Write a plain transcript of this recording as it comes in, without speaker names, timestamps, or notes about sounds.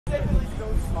All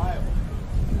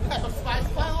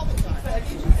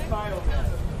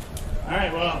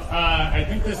right, well, I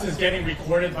think this is getting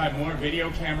recorded by more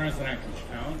video cameras than I can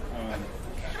count.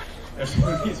 There's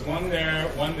at least one there,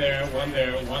 one there, one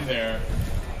there, one there,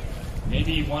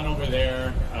 maybe one over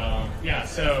there. Yeah,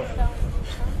 so.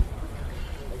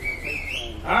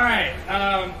 All right,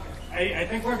 I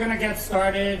think we're going to get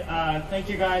started. Thank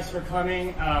you guys for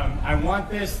coming. I want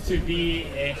this to be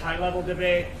a high-level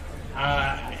debate.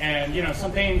 And, you know,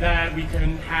 something that we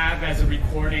can have as a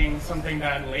recording, something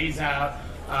that lays out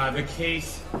the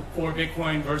case for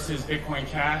Bitcoin versus Bitcoin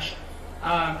Cash.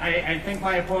 I think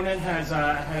my opponent has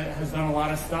done a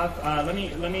lot of stuff. Let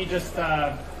me just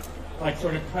like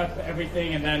sort of prep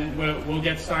everything, and then we'll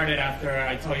get started after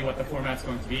I tell you what the format's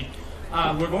going to be.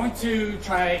 We're going to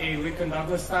try a Lincoln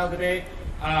Douglas style debate.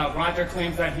 Roger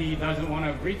claims that he doesn't want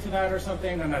to agree to that or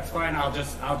something, then that's fine. I'll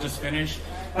just finish.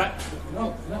 But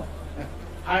no.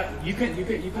 You can go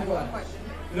ahead.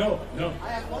 No. I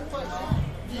have one question.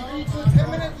 Do you agree to a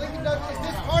 10-minute Lincoln Douglas? Is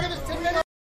this part of his 10 minutes?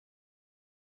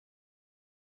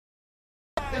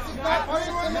 This is not part of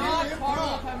his 10 minutes.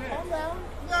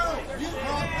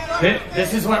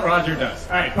 This is what Roger does.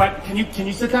 All right, but can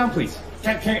you sit down, please?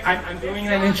 I'm doing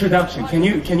an introduction. Can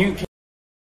you? Does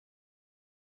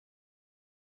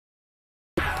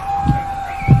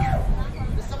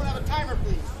someone have a timer,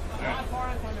 please?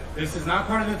 This is not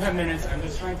part of the 10 minutes. I'm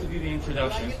just trying to do the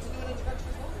introduction.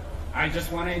 I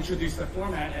just want to introduce the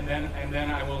format, and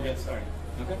then I will get started.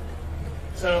 Okay.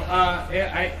 So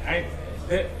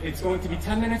it's going to be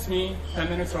 10 minutes me, 10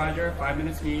 minutes Roger, 5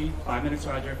 minutes me, 5 minutes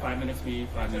Roger, 5 minutes me,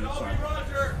 5 minutes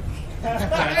Roger.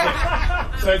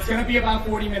 That's it. So it's going to be about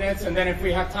 40 minutes, and then if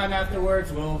we have time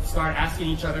afterwards, we'll start asking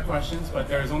each other questions. But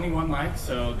there's only one mic,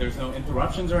 so there's no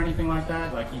interruptions or anything like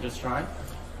that, like you just tried.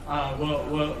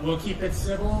 We'll keep it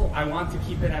civil. I want to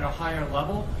keep it at a higher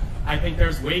level. I think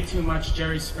there's way too much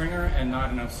Jerry Springer and not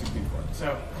enough Supreme Court.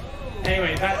 So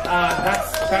anyway, that's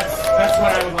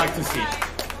what I would like to see.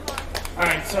 All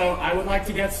right, so I would like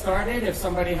to get started. If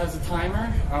somebody has a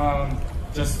timer,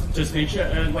 just make sure,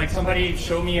 like somebody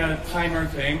show me a timer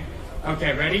thing.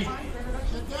 Okay, ready?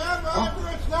 Sit down, Roger.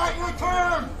 It's not your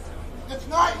turn. It's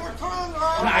not your turn,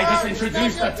 Roger. I just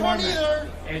introduced the format.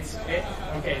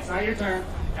 Okay, it's not your turn.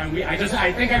 And I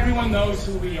think everyone knows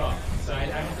who we are. So I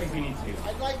don't think we need to do that.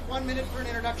 I'd like 1 minute for an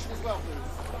introduction as well, please.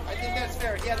 I think that's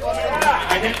fair. He has 1 minute. I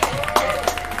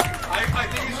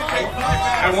think you should take 5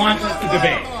 minutes. I want us to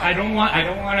debate. I don't want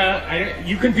to.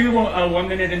 You can do a 1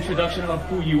 minute introduction of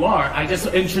who you are. I just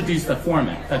introduced the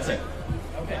format. That's it.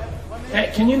 Okay. Hey,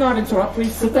 can you not interrupt,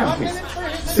 please? Sit down, please.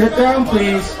 Sit down,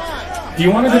 please. Do you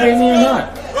want to debate me or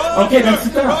not? Okay, then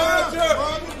sit down.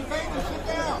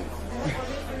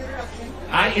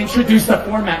 I introduced the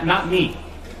format, not me.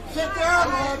 Sit down,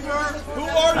 Roger. Who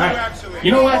are you actually?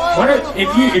 You know what?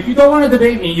 If you don't want to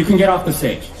debate me, you can get off the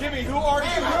stage. Jimmy, who are you?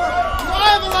 I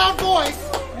have a loud voice.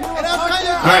 And I'll tell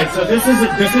you. All right, so this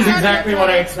is exactly what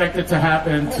I expected to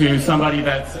happen to somebody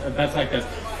that's like this.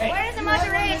 Hey, where's the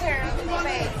moderator?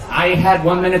 I had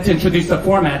 1 minute to introduce the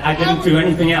format. I didn't do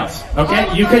anything else. Okay,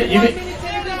 you could.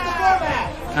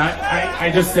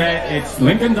 I just said it's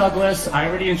Lincoln Douglas. I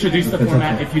already introduced the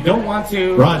format. If you don't want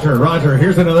to, Roger,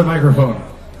 here's another microphone.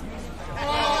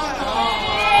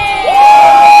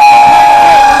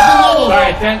 All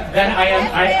right, then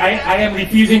I am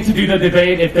refusing to do the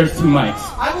debate if there's 2 mics.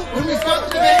 When we start the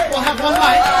debate, we'll have 1 mic,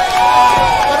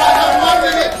 but I have 1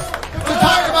 minute to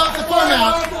talk about the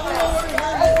format.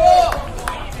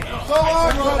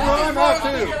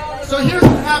 So here's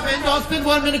what happened. I'll spend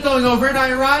 1 minute going over it. I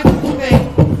arrived at the debate.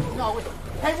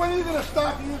 Hey, when are you going to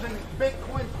stop using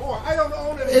Bitcoin Core? I don't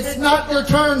own it. It's not your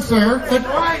turn, sir.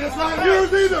 Right, it's not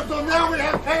yours either, so now we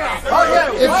have chaos.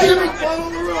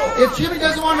 If Jimmy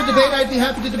doesn't want to debate, I'd be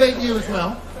happy to debate you as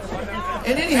well.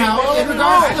 And anyhow, in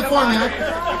regards to the format,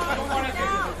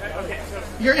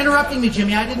 you're interrupting me,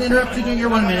 Jimmy. I didn't interrupt you during your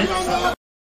 1 minute.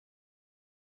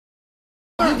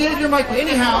 You gave your mic.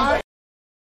 Anyhow,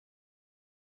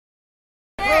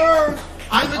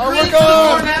 I'm agreeing to the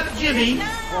format of Jimmy,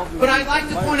 but I'd like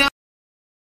to point out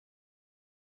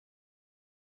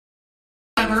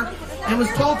and was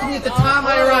told to me at the time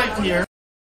I arrived here.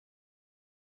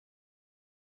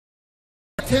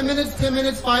 10 minutes, 10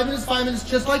 minutes, 5 minutes, 5 minutes,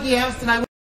 just like he asked, and I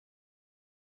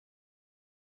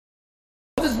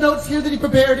his notes here that he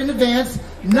prepared in advance.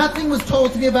 Nothing was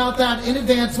told to me about that in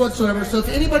advance whatsoever. So if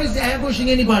anybody's ambushing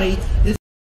anybody, it's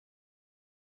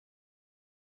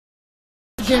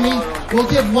Jimmy. We'll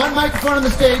give 1 microphone on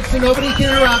the stage so nobody can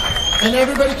interrupt and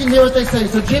everybody can hear what they say.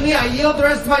 So Jimmy, I yield the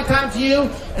rest of my time to you,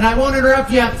 and I won't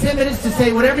interrupt. You have 10 minutes to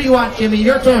say whatever you want, Jimmy.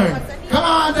 Your turn. Come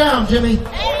on down, Jimmy.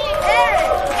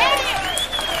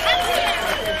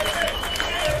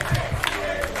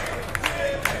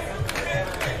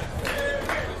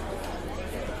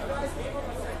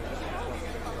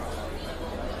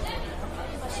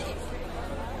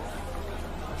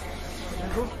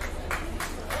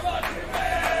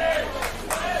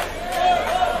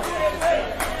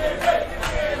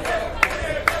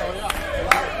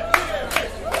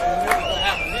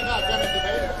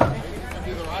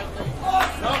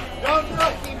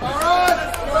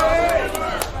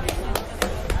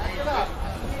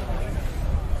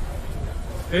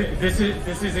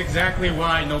 This is exactly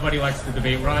why nobody likes to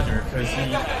debate Roger, because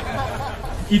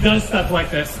he does stuff like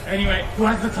this. Anyway, who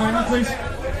has the timer, please?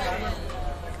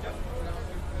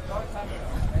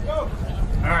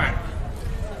 All right.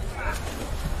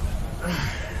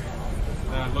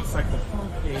 Looks like the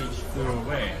home page flew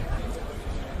away.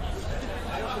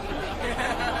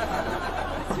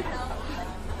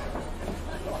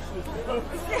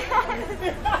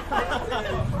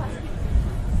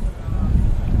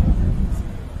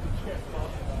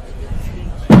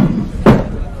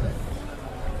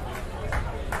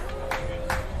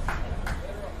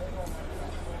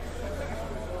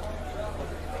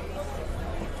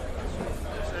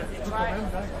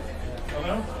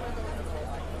 Hello?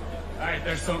 Alright,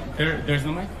 there's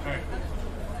no mic? Alright.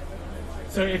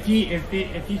 So if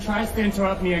he tries to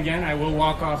interrupt me again, I will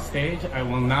walk off stage. I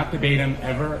will not debate him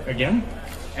ever again.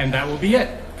 And that will be it.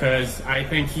 Because I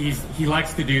think he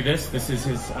likes to do this. This is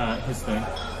his thing.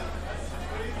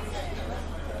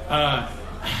 Alright.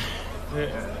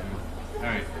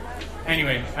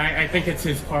 Anyway, I think it's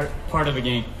his part of the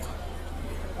game.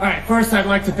 All right, first I'd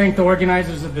like to thank the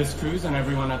organizers of this cruise and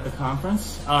everyone at the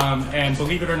conference. And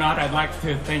believe it or not, I'd like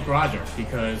to thank Roger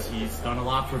because he's done a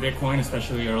lot for Bitcoin,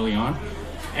 especially early on.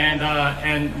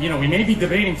 And you know, we may be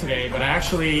debating today, but I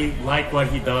actually like what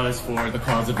he does for the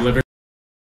cause of liberty.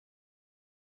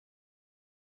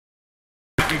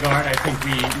 In that regard, I think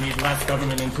we need less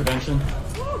government intervention.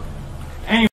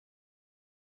 Anyway,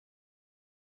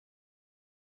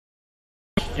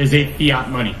 is a fiat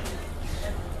money.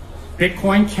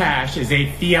 Bitcoin Cash is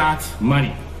a fiat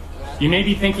money. You may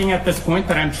be thinking at this point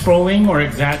that I'm trolling or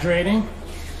exaggerating.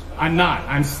 I'm not.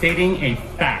 I'm stating a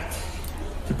fact.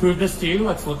 To prove this to you,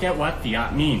 let's look at what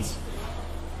fiat means.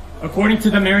 According to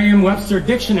the Merriam-Webster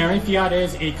dictionary, fiat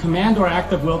is a command or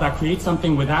act of will that creates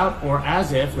something without or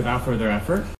as if without further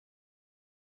effort.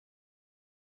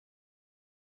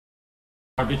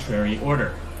 Arbitrary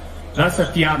order. Thus,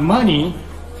 a fiat money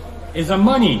is a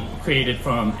money created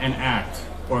from an act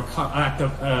or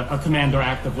a command or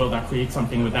act of will that creates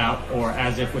something without or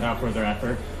as if without further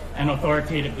effort, an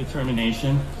authoritative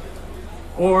determination,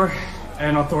 or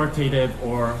an authoritative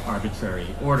or arbitrary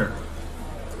order.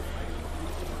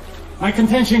 My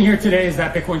contention here today is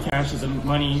that Bitcoin Cash is a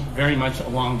money very much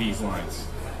along these lines.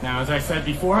 Now, as I said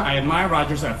before, I admire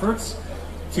Roger's efforts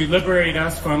to liberate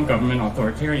us from government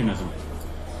authoritarianism.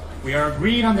 We are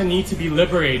agreed on the need to be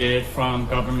liberated from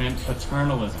government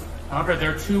paternalism. However,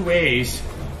 there are two ways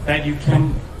that you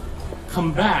can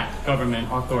combat government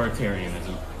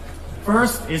authoritarianism.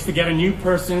 First is to get a new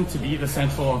person to be the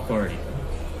central authority.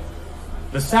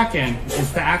 The second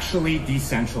is to actually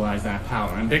decentralize that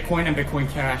power. And Bitcoin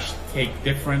Cash take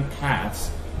different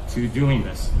paths to doing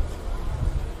this.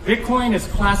 Bitcoin is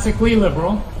classically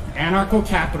liberal,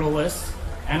 anarcho-capitalist,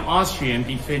 and Austrian,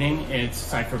 befitting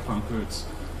its cypherpunk roots.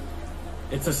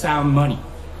 It's a sound money.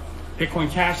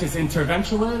 Bitcoin Cash is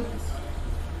interventionist,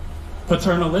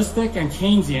 paternalistic, and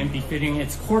Keynesian, befitting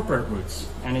its corporate roots,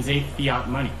 and is a fiat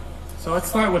money. So let's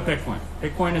start with Bitcoin.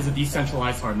 Bitcoin is a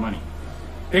decentralized hard money.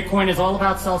 Bitcoin is all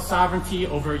about self-sovereignty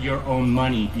over your own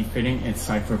money, befitting its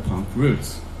cypherpunk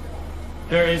roots.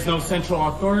 There is no central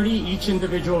authority. Each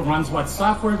individual runs what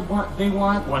software they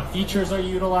want, what features are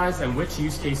utilized, and which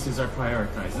use cases are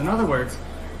prioritized. In other words,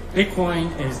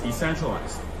 Bitcoin is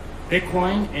decentralized.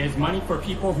 Bitcoin is money for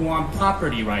people who want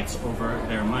property rights over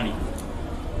their money.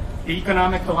 The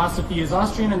economic philosophy is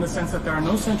Austrian in the sense that there are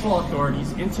no central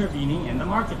authorities intervening in the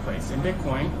marketplace. In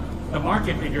Bitcoin, the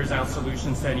market figures out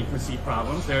solutions to any perceived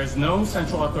problems. There is no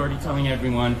central authority telling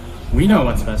everyone, we know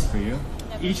what's best for you.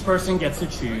 Each person gets to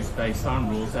choose based on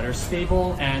rules that are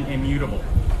stable and immutable.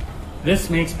 This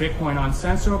makes Bitcoin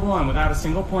uncensorable and without a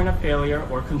single point of failure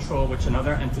or control which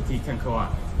another entity can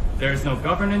co-opt. There is no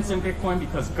governance in Bitcoin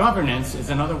because governance is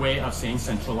another way of saying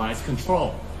centralized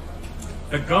control.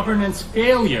 The governance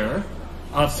failure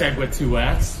of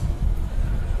SegWit2x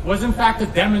was in fact a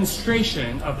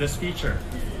demonstration of this feature.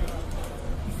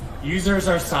 Users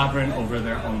are sovereign over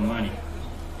their own money.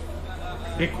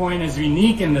 Bitcoin is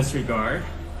unique in this regard,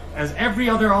 as every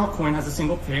other altcoin has a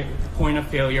single point of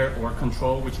failure or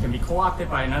control which can be co-opted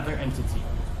by another entity.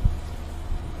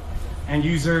 And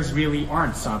users really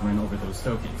aren't sovereign over those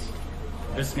tokens.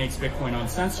 This makes Bitcoin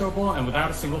uncensorable and without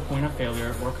a single point of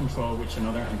failure or control which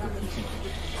another entity can.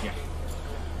 Yeah.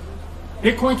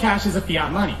 Bitcoin Cash is a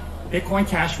fiat money. Bitcoin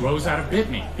Cash rose out of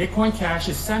Bitmain. Bitcoin Cash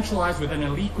is centralized with an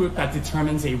elite group that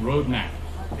determines a roadmap.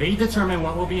 They determine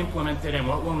what will be implemented and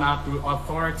what will not through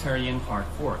authoritarian hard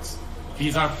forks.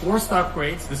 These are forced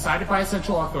upgrades decided by a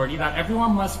central authority that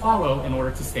everyone must follow in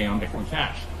order to stay on Bitcoin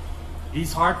Cash.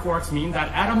 These hard forks mean that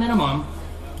at a minimum,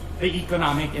 the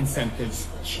economic incentives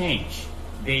change.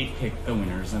 They pick the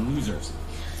winners and losers.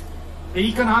 The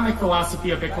economic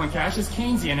philosophy of Bitcoin Cash is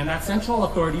Keynesian in that central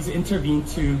authorities intervene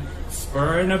to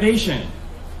spur innovation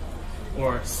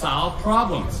or solve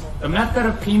problems. The method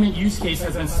of payment use case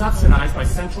has been subsidized by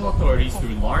central authorities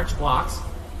through large blocks,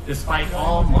 despite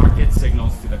all market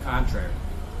signals to the contrary.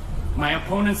 My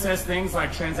opponent says things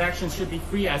like transactions should be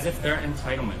free as if they're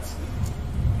entitlements.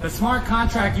 The smart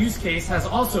contract use case has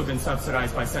also been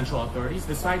subsidized by central authorities,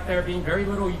 despite there being very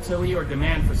little utility or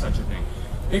demand for such a thing.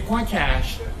 Bitcoin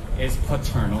Cash is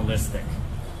paternalistic.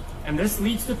 And this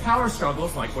leads to power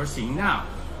struggles like we're seeing now.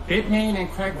 Bitmain and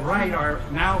Craig Wright are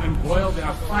now embroiled in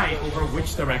a fight over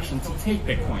which direction to take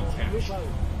Bitcoin Cash.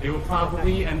 They will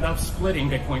probably end up splitting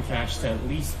Bitcoin Cash to at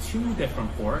least 2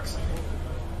 different forks,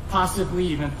 possibly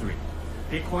even 3.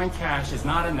 Bitcoin Cash is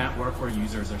not a network where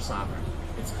users are sovereign.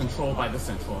 It's controlled by the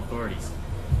central authorities.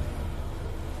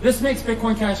 This makes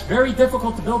Bitcoin Cash very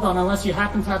difficult to build on unless you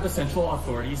happen to have the central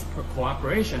authorities'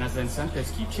 cooperation, as the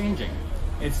incentives keep changing.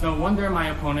 It's no wonder my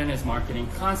opponent is marketing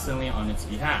constantly on its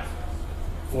behalf.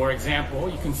 For example,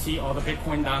 you can see all the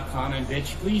Bitcoin.com and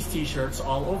Bitch Please t-shirts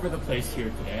all over the place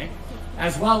here today,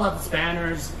 as well as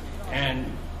banners and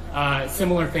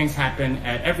similar things happen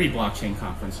at every blockchain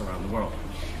conference around the world.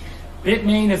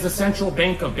 Bitmain is the central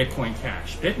bank of Bitcoin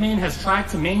Cash. Bitmain has tried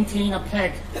to maintain a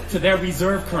peg to their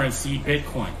reserve currency,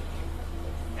 Bitcoin,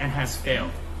 and has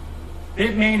failed.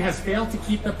 Bitmain has failed to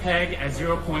keep the peg at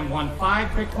 0.15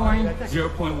 Bitcoin,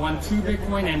 0.12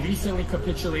 Bitcoin, and recently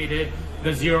capitulated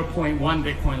the 0.1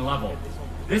 Bitcoin level.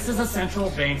 This is a central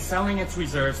bank selling its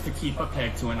reserves to keep a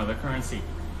peg to another currency.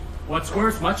 What's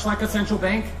worse, much like a central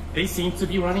bank, they seem to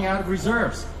be running out of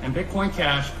reserves, and Bitcoin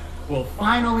Cash will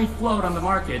finally float on the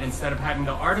market instead of having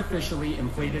the artificially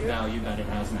inflated value that it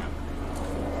has now.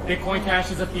 Bitcoin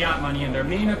Cash is a fiat money, and their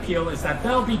main appeal is that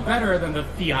they'll be better than the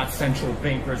fiat central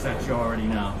bankers that you already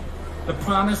know. The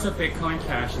promise of Bitcoin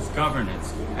Cash is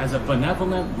governance as a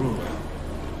benevolent ruler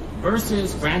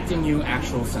versus granting you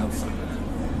actual self-sovereignty.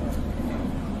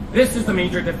 This is the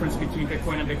major difference between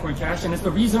Bitcoin and Bitcoin Cash, and it's the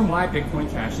reason why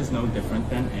Bitcoin Cash is no different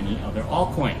than any other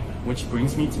altcoin, which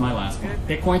brings me to my last point.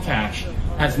 Bitcoin Cash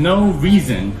has no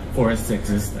reason for its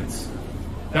existence.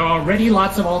 There are already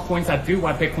lots of altcoins that do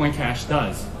what Bitcoin Cash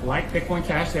does. Like Bitcoin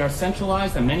Cash, they are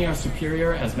centralized and many are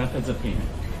superior as methods of payment.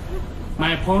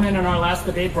 My opponent in our last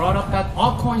debate brought up that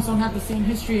altcoins don't have the same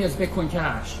history as Bitcoin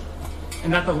Cash,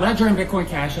 and that the ledger in Bitcoin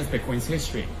Cash has Bitcoin's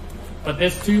history. But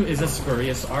this too is a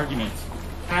spurious argument.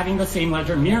 Having the same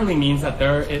ledger merely means that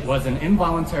it was an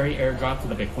involuntary airdrop to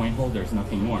the Bitcoin holders,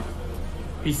 nothing more.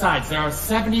 Besides, there are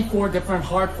 74 different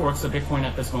hard forks of Bitcoin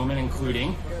at this moment,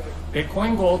 including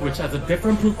Bitcoin Gold, which has a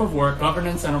different proof of work,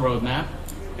 governance, and a roadmap;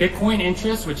 Bitcoin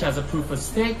Interest, which has a proof of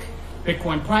stake;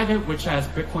 Bitcoin Private, which has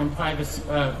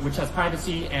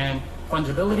privacy and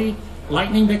fungibility;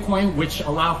 Lightning Bitcoin, which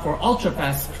allow for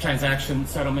ultra-fast transaction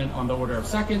settlement on the order of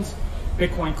seconds;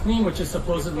 Bitcoin Clean, which is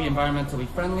supposedly environmentally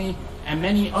friendly; and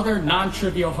many other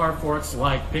non-trivial hard forks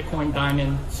like Bitcoin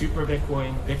Diamond, Super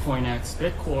Bitcoin, Bitcoin X,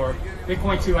 Bitcore,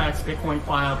 Bitcoin 2X, Bitcoin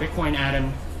File, Bitcoin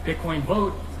Atom, Bitcoin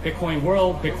Vote, Bitcoin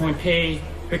World, Bitcoin Pay,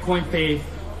 Bitcoin Faith,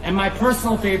 and my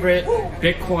personal favorite,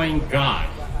 Bitcoin God.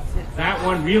 That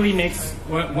one really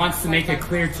wants to make it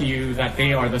clear to you that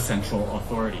they are the central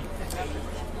authority.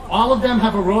 All of them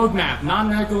have a roadmap,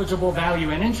 non-negligible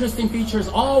value, and interesting features,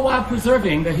 all while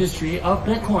preserving the history of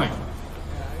Bitcoin.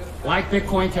 Like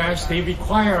Bitcoin Cash, they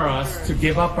require us to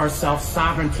give up our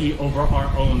self-sovereignty over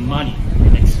our own money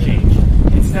in exchange.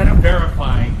 Instead of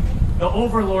verifying, the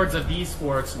overlords of these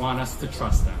forks want us to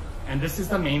trust them. And this is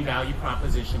the main value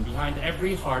proposition behind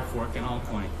every hard fork and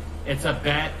altcoin. It's a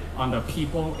bet on the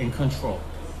people in control.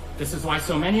 This is why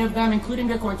so many of them, including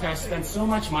Bitcoin Cash, spend so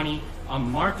much money on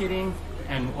marketing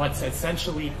and what's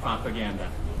essentially propaganda.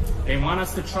 They want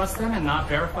us to trust them and not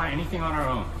verify anything on our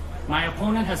own. My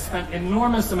opponent has spent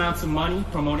enormous amounts of money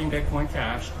promoting Bitcoin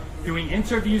Cash, doing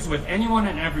interviews with anyone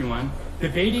and everyone,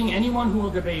 debating anyone who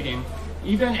will debate him,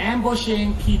 even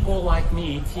ambushing people like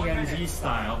me, TMZ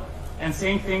style, and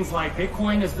saying things like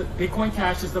Bitcoin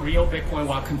Cash is the real Bitcoin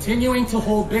while continuing to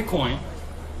hold Bitcoin,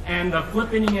 and the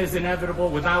flipping is inevitable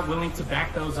without willing to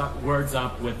back those words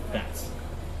up with bets.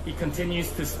 He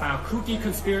continues to spout kooky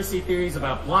conspiracy theories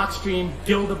about Blockstream,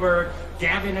 Bilderberg,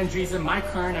 Gavin Andreessen, Mike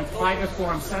Hearn, and private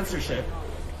forum censorship.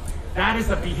 That is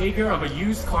the behavior of a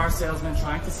used car salesman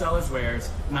trying to sell his wares,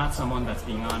 not someone that's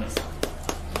being honest.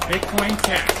 Bitcoin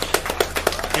Cash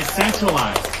is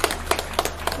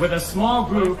centralized with a small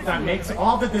group that makes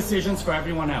all the decisions for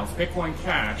everyone else. Bitcoin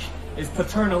Cash is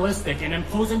paternalistic and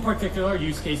imposing particular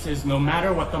use cases no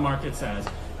matter what the market says.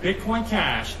 Bitcoin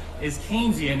Cash is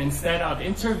Keynesian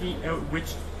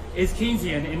which is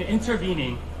Keynesian in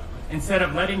intervening instead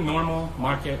of letting normal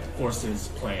market forces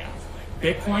play out.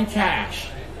 Bitcoin Cash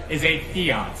is a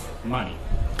fiat money.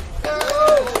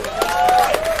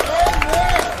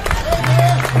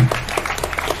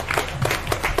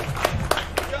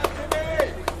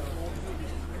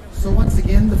 So once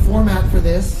again, the format for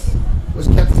this was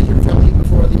kept secret from me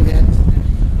before the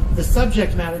event. The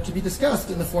subject matter to be discussed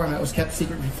in the format was kept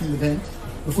secret from the event,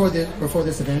 before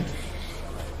this event.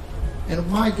 And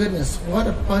my goodness, what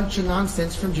a bunch of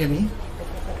nonsense from Jimmy.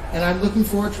 And I'm looking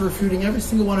forward to refuting every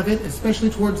single one of it, especially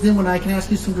towards then when I can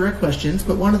ask you some direct questions.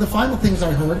 But one of the final things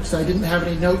I heard, because I didn't have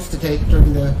any notes to take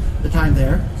during the time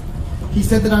there, he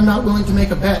said that I'm not willing to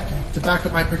make a bet to back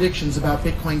up my predictions about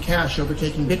Bitcoin Cash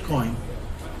overtaking Bitcoin.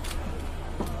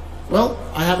 Well,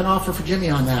 I have an offer for Jimmy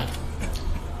on that.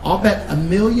 I'll bet $1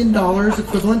 million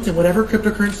equivalent in whatever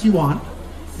cryptocurrency you want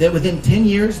that within 10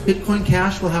 years, Bitcoin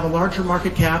Cash will have a larger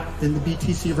market cap than the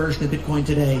BTC version of Bitcoin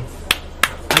today.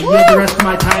 I yield the rest of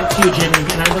my time to you, Jimmy,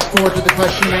 and I look forward to the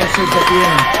question and answers at the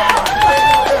end.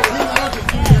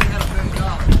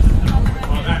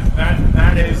 Well,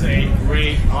 that is a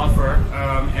great offer,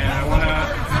 and I want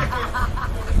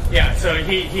to, yeah, so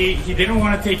he didn't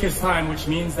want to take his time, which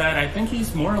means that I think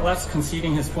he's more or less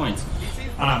conceding his points.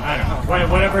 I don't know,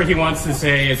 whatever he wants to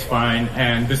say is fine,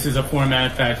 and this is a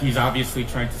format that he's obviously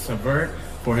trying to subvert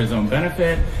for his own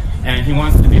benefit, and he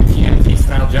wants to do TNT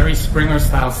style, Jerry Springer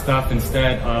style stuff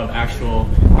instead of actual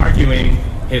arguing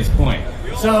his point.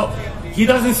 So he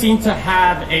doesn't seem to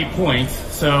have a point,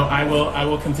 so I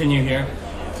will continue here.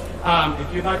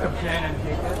 If you'd like a pen and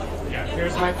paper, yeah,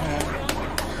 here's my pen.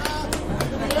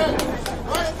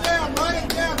 Write it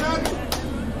down, honey.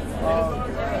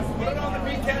 Put it on the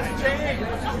BCAS chain.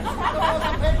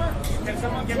 Can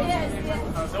someone give me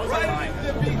those are mine.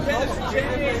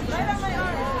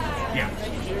 Yeah.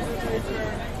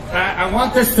 I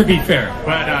want this to be fair,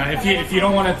 but if you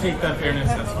don't want to take that fairness,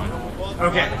 that's fine.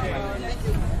 Okay.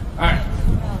 All right.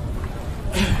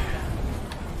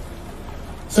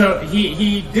 So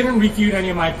he didn't refute any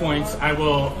of my points. I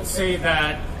will say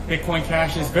that Bitcoin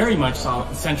Cash is very much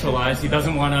centralized. He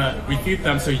doesn't want to refute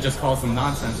them, so he just calls them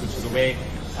nonsense, which is a way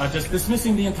of just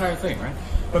dismissing the entire thing, right?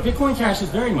 But Bitcoin Cash is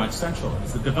very much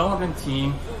centralized. The development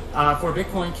team for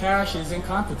Bitcoin Cash is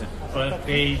incompetent, but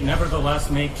they nevertheless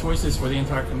make choices for the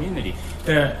entire community.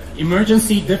 The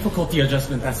emergency difficulty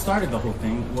adjustment that started the whole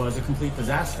thing was a complete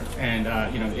disaster, and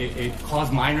it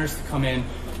caused miners to come in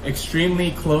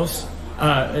extremely close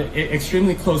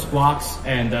blocks,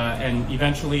 and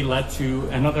eventually led to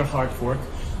another hard fork.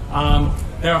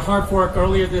 Their hard fork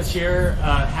earlier this year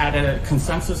had a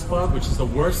consensus bug, which is the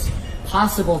worst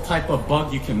possible type of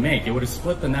bug you can make. It would have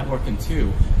split the network in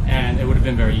two, and it would have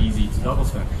been very easy to double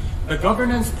spend. The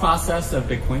governance process of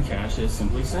Bitcoin Cash is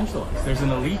simply centralized. There's an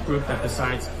elite group that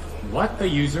decides what the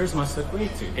users must agree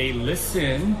to. They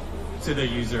listen to the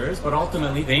users, but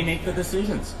ultimately they make the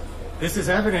decisions. This is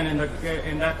evident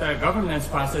in that the governance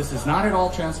process is not at all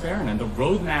transparent, and the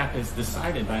roadmap is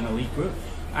decided by an elite group.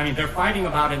 I mean, they're fighting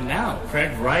about it now.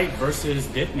 Craig Wright versus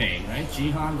Bitmain, right?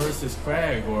 Jihan versus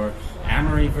Craig, or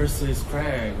Amory versus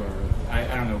Craig, or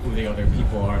I don't know who the other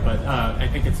people are, but I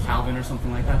think it's Calvin or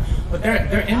something like that. But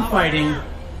they're infighting.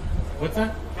 What's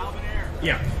that? Calvin Air.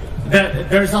 Yeah.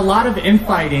 There's a lot of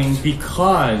infighting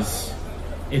because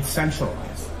it's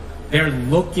centralized. They're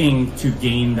looking to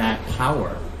gain that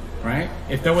power, right?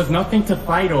 If there was nothing to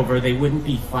fight over, they wouldn't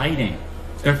be fighting.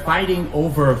 They're fighting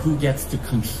over who gets to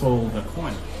control the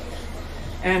coin.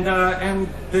 And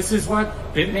this is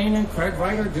what Bitmain and Craig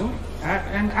Wright are doing.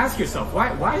 And ask yourself,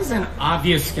 why is an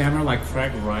obvious scammer like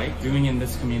Craig Wright doing in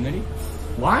this community?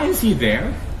 Why is he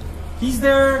there? He's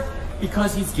there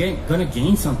because he's gonna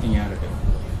gain something out of it.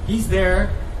 He's there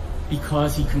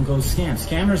because he can go scam.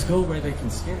 Scammers go where they can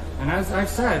scam. And as I've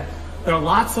said, there are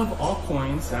lots of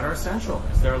altcoins that are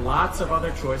centralized. There are lots of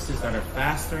other choices that are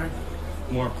faster,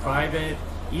 more private,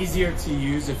 easier to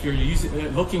use if you're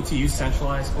looking to use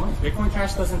centralized coins. Bitcoin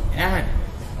Cash doesn't add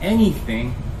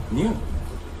anything new.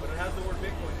 But it has the word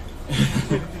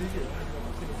Bitcoin.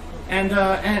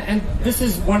 And this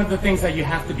is one of the things that you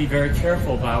have to be very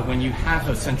careful about when you have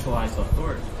a centralized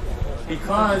authority,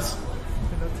 because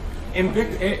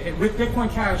with Bitcoin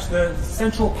Cash, the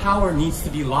central power needs to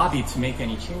be lobbied to make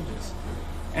any changes.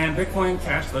 And Bitcoin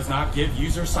Cash does not give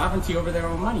users sovereignty over their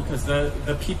own money, because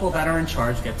the people that are in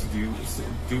charge get to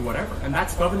do whatever. And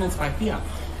that's governance by fiat.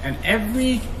 And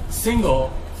every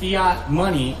single fiat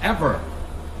money ever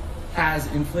has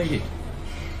inflated,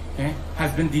 okay?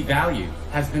 Has been devalued,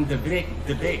 has been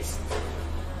debased.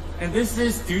 And this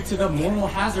is due to the moral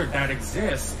hazard that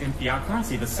exists in fiat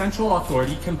currency. The central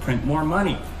authority can print more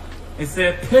money. It's the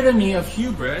epitome of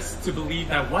hubris to believe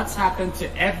that what's happened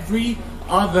to every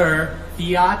other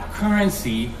fiat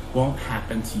currency won't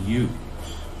happen to you.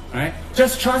 Right?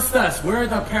 Just trust us. We're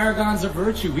the paragons of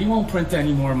virtue. We won't print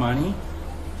any more money.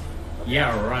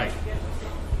 Yeah, right.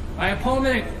 My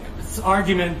opponent's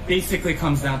argument basically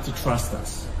comes down to trust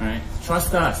us. Right?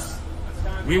 Trust us.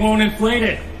 We won't inflate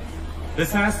it.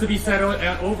 This has to be said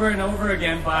over and over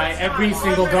again by every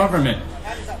single government.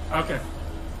 Okay.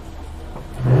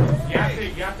 You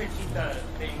have to keep the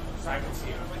thing so I can see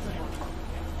it.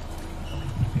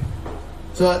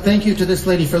 So thank you to this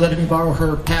lady for letting me borrow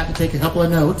her pad to take a couple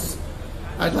of notes.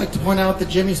 I'd like to point out that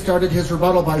Jimmy started his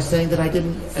rebuttal by saying that I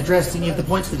didn't address any of the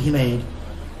points that he made.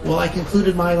 Well, I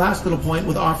concluded my last little point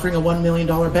with offering a $1 million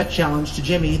bet challenge to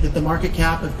Jimmy that the market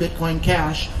cap of Bitcoin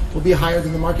Cash will be higher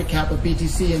than the market cap of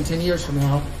BTC in 10 years from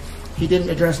now. He didn't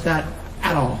address that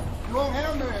at all. You won't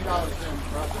have $1 million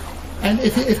then, brother. And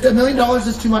if the $1 million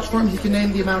is too much for him, he can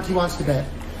name the amount he wants to bet.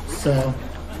 So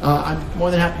I'm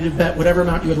more than happy to bet whatever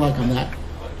amount you would like on that.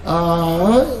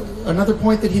 Another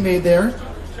point that he made there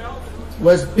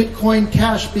was Bitcoin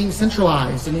Cash being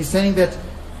centralized. And he's saying that,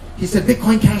 he said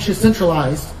Bitcoin Cash is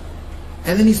centralized.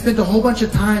 And then he spent a whole bunch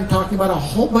of time talking about a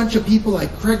whole bunch of people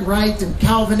like Craig Wright and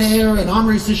Calvin Ayre and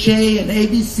Omri Sachet and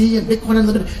ABC and Bitcoin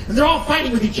Unlimited. And they're all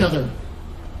fighting with each other.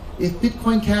 If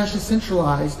Bitcoin Cash is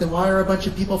centralized, then why are a bunch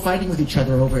of people fighting with each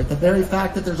other over it? The very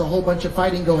fact that there's a whole bunch of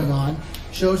fighting going on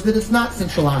shows that it's not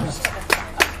centralized.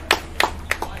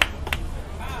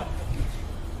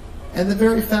 And the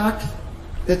very fact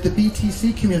that the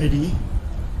BTC community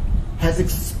has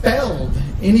expelled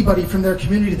anybody from their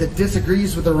community that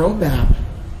disagrees with the roadmap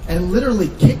and literally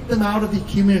kicked them out of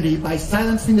the community by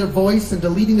silencing their voice and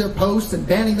deleting their posts and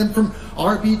banning them from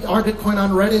our Bitcoin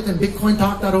on Reddit and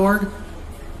BitcoinTalk.org.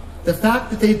 The fact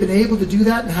that they've been able to do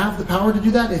that and have the power to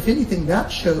do that, if anything,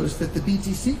 that shows that the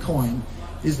BTC coin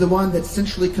is the one that's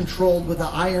centrally controlled with the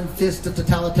iron fist of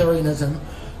totalitarianism.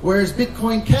 Whereas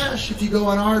Bitcoin Cash, if you go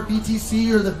on our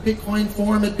BTC or the Bitcoin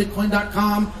forum at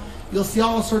bitcoin.com, you'll see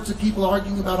all sorts of people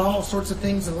arguing about all sorts of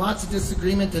things and lots of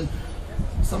disagreement, and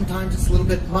sometimes it's a little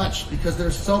bit much because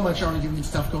there's so much arguing and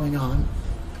stuff going on.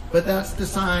 But that's the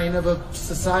sign of a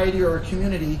society or a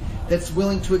community that's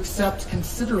willing to accept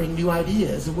considering new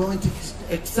ideas and willing to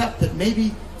accept that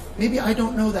maybe I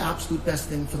don't know the absolute best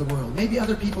thing for the world. Maybe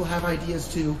other people have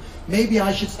ideas too. Maybe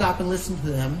I should stop and listen to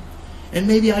them. And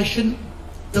maybe I shouldn't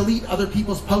delete other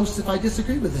people's posts if I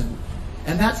disagree with them.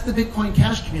 And that's the Bitcoin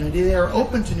Cash community. They are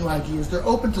open to new ideas. They're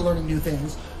open to learning new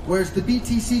things. Whereas the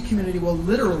BTC community will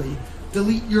literally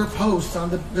delete your posts on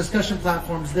the discussion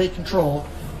platforms they control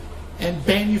and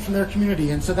ban you from their community.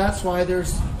 And so that's why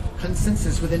there's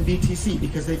consensus within BTC,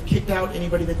 because they've kicked out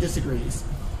anybody that disagrees.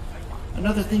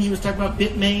 Another thing he was talking about,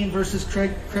 Bitmain versus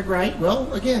Craig Wright.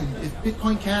 Well, again, if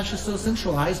Bitcoin Cash is so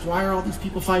centralized, why are all these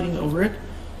people fighting over it?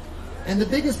 And the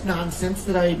biggest nonsense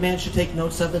that I managed to take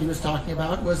notes of that he was talking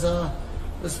about was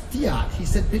fiat. He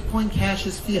said Bitcoin Cash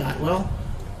is fiat. Well,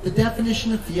 the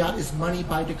definition of fiat is money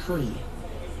by decree.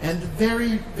 And the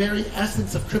very, very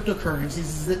essence of cryptocurrencies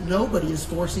is that nobody is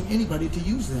forcing anybody to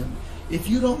use them. If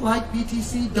you don't like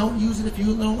BTC, don't use it. If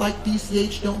you don't like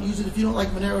BCH, don't use it. If you don't like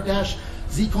Monero Dash,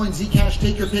 Zcoin, Zcash,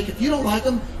 take your pick. If you don't like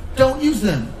them, don't use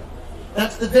them.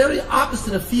 That's the very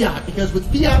opposite of fiat, because with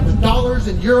fiat, with dollars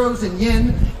and euros and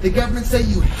yen, the government say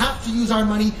you have to use our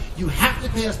money, you have to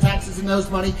pay us taxes in those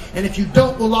money, and if you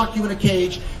don't, we'll lock you in a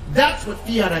cage. That's what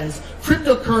fiat is.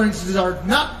 Cryptocurrencies are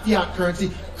not fiat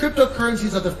currency.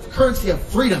 Cryptocurrencies are the currency of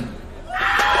freedom.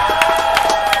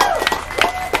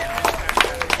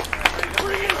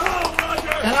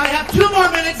 And I have 2 more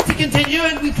minutes to continue,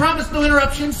 and we promised no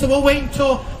interruptions, so we'll wait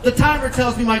until the timer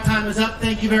tells me my time is up.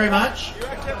 Thank you very much.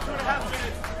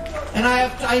 And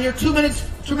I hear 2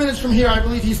 minutes from here, I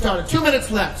believe he started. 2 minutes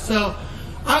left. So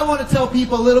I want to tell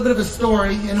people a little bit of a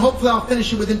story, and hopefully I'll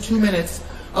finish it within 2 minutes,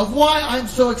 of why I'm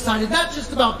so excited, not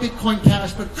just about Bitcoin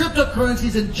Cash, but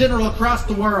cryptocurrencies in general across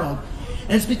the world.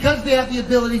 And it's because they have the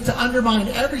ability to undermine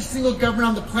every single government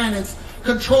on the planet's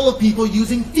control of people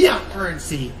using fiat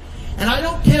currency. And I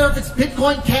don't care if it's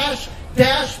Bitcoin Cash,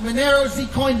 Dash, Monero,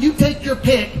 Zcoin, you take your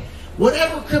pick.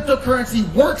 Whatever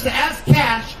cryptocurrency works as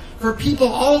cash for people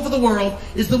all over the world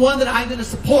is the one that I'm going to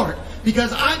support,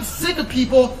 because I'm sick of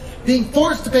people being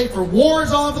forced to pay for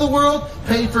wars all over the world,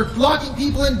 paying for locking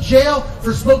people in jail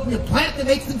for smoking a plant that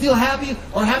makes them feel happy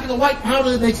or having a white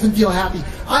powder that makes them feel happy.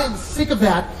 I am sick of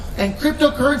that, and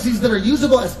cryptocurrencies that are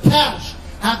usable as cash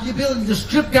have the ability to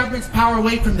strip government's power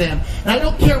away from them. And I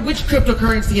don't care which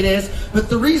cryptocurrency it is, but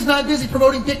the reason I'm busy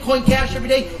promoting Bitcoin Cash every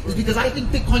day is because I think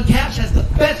Bitcoin Cash has the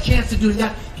best chance to do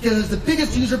that, because it's the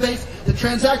biggest user base, the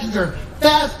transactions are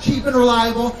fast, cheap, and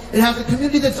reliable. It has a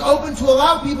community that's open to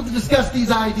allow people to discuss these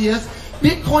ideas.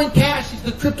 Bitcoin Cash is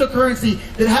the cryptocurrency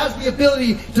that has the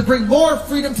ability to bring more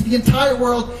freedom to the entire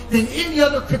world than any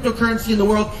other cryptocurrency in the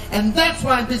world, and that's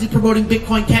why I'm busy promoting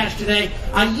Bitcoin Cash today.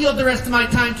 I yield the rest of my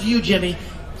time to you, Jimmy.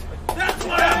 That's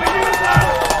what I'm using!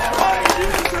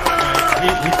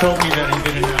 He told me that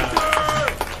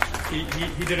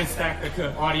he didn't stack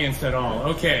the audience at all.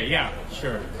 Okay, yeah,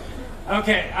 sure.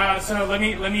 Okay, so let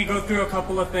me go through a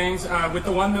couple of things. With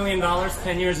the $1 million,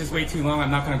 10 years is way too long. I'm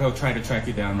not going to go try to track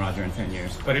you down, Roger, in 10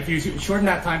 years. But if you shorten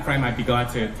that time frame, I'd be glad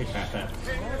to take that bet.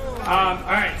 All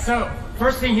right, so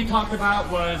first thing he talked about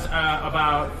was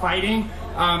about fighting.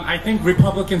 I think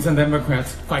Republicans and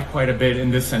Democrats fight quite a bit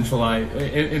in this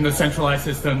the centralized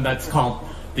system that's called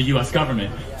the U.S.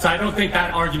 government. So I don't think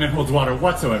that argument holds water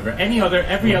whatsoever.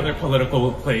 Every other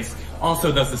political place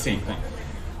also does the same thing.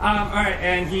 All right,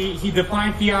 and he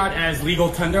defined fiat as legal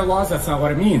tender laws. That's not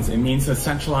what it means. It means a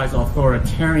centralized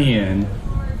authoritarian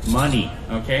money,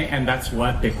 okay? And that's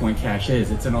what Bitcoin Cash is.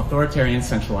 It's an authoritarian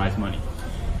centralized money.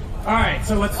 All right,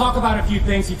 so let's talk about a few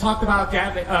things. He talked about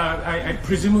Gavin,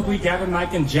 presumably Gavin,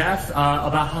 Mike, and Jeff,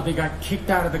 about how they got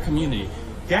kicked out of the community.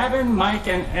 Gavin, Mike,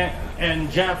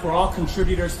 and Jeff were all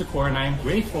contributors to Core, and I am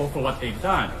grateful for what they've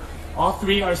done. All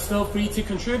three are still free to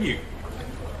contribute.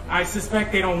 I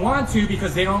suspect they don't want to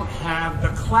because they don't have the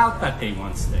clout that they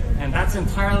once did. And that's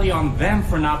entirely on them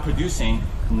for not producing,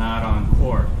 not on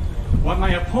Core. What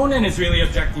my opponent is really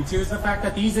objecting to is the fact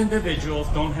that these individuals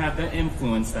don't have the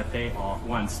influence that they all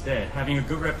once did. Having a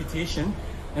good reputation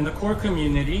in the Core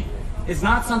community is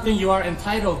not something you are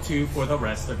entitled to for the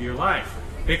rest of your life.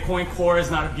 Bitcoin Core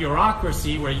is not a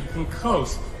bureaucracy where you can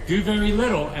coast, do very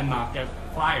little, and not get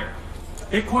fired.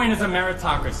 Bitcoin is a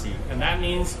meritocracy, and that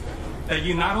means that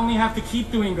you not only have to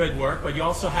keep doing good work, but you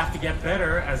also have to get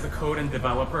better as the code and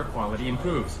developer quality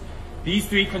improves. These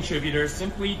three contributors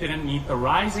simply didn't meet the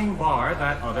rising bar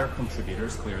that other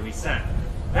contributors clearly set.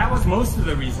 That was most of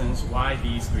the reasons why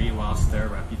these three lost their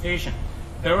reputation.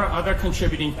 There were other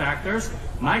contributing factors.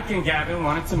 Mike and Gavin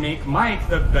wanted to make Mike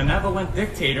the benevolent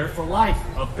dictator for life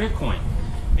of Bitcoin.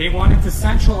 They wanted to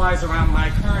centralize around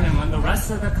Mike Hearn, and when the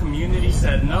rest of the community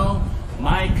said no,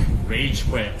 Mike rage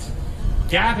quit.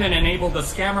 Gavin enabled a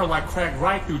scammer like Craig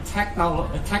Wright through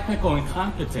technical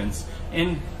incompetence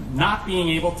in not being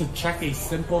able to check a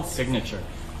simple signature.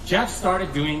 Jeff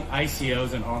started doing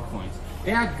ICOs and altcoins.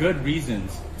 They had good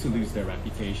reasons to lose their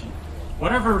reputation.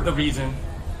 Whatever the reason,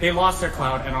 they lost their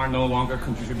clout and are no longer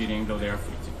contributing, though they are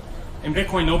free to. In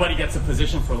Bitcoin, nobody gets a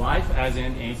position for life, as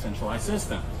in a centralized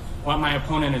system. What my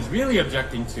opponent is really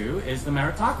objecting to is the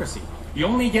meritocracy. You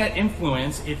only get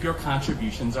influence if your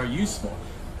contributions are useful.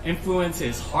 Influence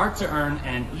is hard to earn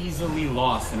and easily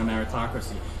lost in a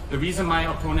meritocracy. The reason my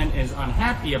opponent is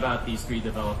unhappy about these three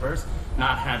developers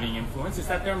not having influence is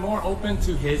that they're more open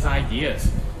to his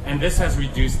ideas, and this has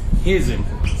reduced his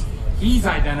influence. He's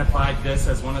identified this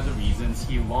as one of the reasons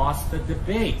he lost the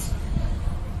debate.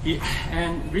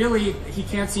 And really, he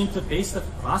can't seem to face the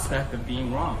prospect of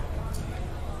being wrong.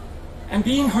 And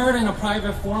being heard in a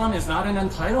private forum is not an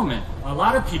entitlement. A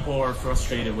lot of people are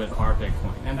frustrated with our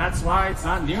Bitcoin, and that's why it's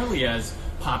not nearly as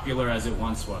popular as it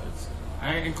once was.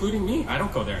 Including me, I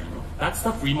don't go there anymore. That's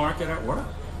the free market at work.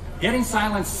 Getting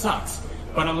silence sucks,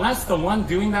 but unless the one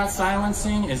doing that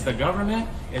silencing is the government,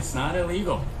 it's not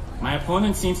illegal. My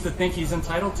opponent seems to think he's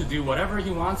entitled to do whatever he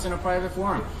wants in a private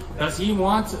forum. Does he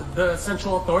want the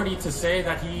central authority to say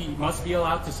that he must be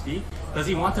allowed to speak? Does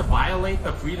he want to violate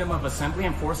the freedom of assembly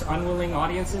and force unwilling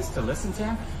audiences to listen to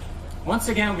him? Once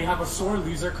again, we have a sore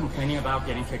loser complaining about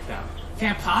getting kicked out.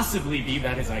 Can't possibly be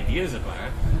that his ideas are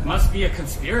bad. Must be a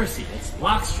conspiracy. It's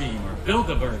Blockstream or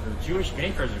Bilderberg or Jewish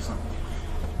bankers or something.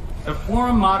 The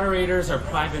forum moderators are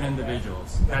private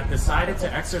individuals that decided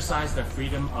to exercise their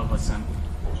freedom of assembly.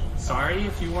 Sorry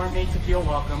if you weren't made to feel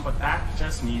welcome, but that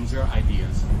just means your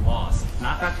ideas are lost.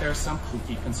 Not that there's some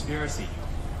kooky conspiracy.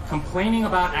 Complaining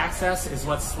about access is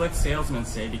what slick salesmen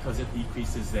say because it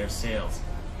decreases their sales.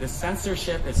 The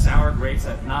censorship is sour grapes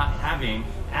at not having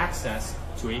access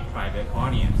to a private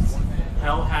audience.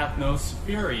 Hell hath no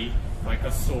fury like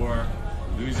a sore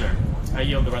loser. I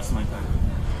yield the rest of my time.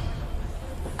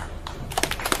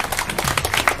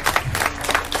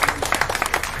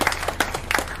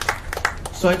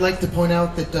 So I'd like to point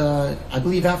out that I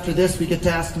believe after this we get to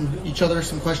ask each other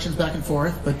some questions back and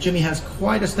forth, but Jimmy has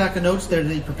quite a stack of notes there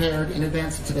that he prepared in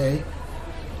advance of today.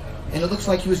 And it looks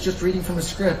like he was just reading from a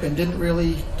script and didn't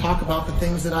really talk about the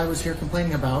things that I was here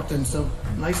complaining about. And so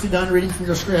nicely done reading from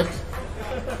your script.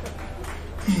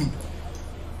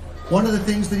 One of the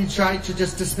things that he tried to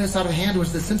just dismiss out of hand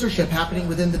was the censorship happening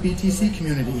within the BTC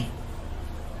community.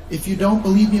 If you don't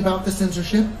believe me about the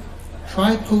censorship,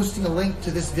 try posting a link to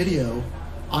this video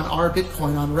on our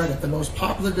Bitcoin on Reddit, the most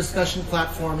popular discussion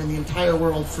platform in the entire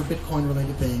world for Bitcoin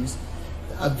related things.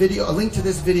 A link to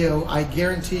this video, I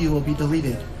guarantee you, will be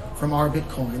deleted from our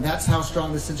Bitcoin. That's how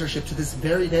strong the censorship to this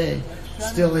very day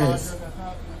still is. That's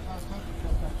not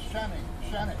censorship,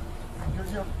 that's shunning.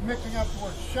 You're mixing up the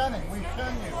word shunning. We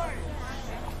shun you.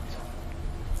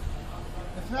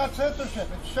 It's not censorship,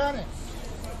 it's shunning.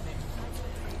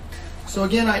 So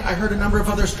again, I heard a number of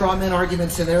other straw man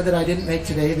arguments in there that I didn't make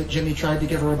today that Jimmy tried to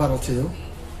give a rebuttal to.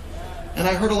 And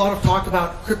I heard a lot of talk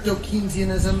about crypto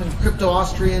Keynesianism and crypto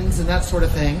Austrians and that sort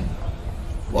of thing.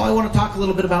 Well, I want to talk a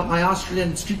little bit about my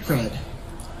Austrian street cred.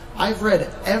 I've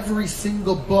read every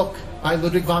single book by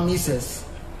Ludwig von Mises.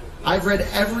 I've read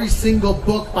every single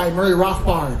book by Murray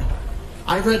Rothbard.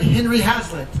 I've read Henry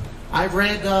Hazlitt. I've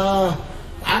read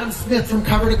Adam Smith from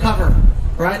cover to cover.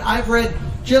 Right? I've read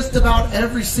just about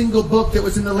every single book that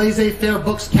was in the Laissez-Faire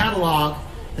Books catalog.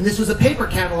 And this was a paper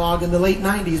catalog in the late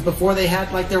 90s before they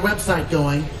had like their website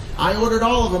going. I ordered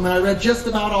all of them and I read just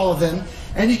about all of them.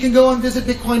 And you can go and visit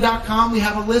Bitcoin.com. We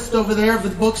have a list over there of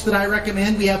the books that I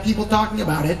recommend. We have people talking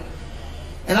about it.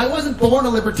 And I wasn't born a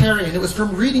libertarian. It was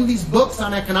from reading these books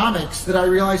on economics that I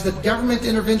realized that government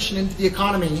intervention into the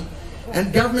economy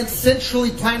and government centrally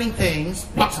planning things,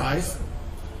 block size,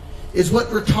 is what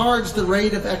retards the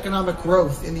rate of economic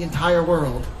growth in the entire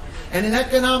world. And in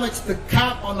economics, the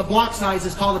cap on the block size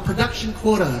is called a production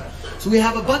quota. So we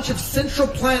have a bunch of central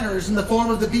planners in the form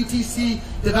of the BTC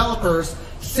developers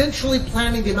centrally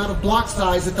planning the amount of block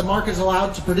size that the market is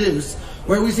allowed to produce,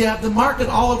 where we have the market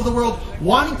all over the world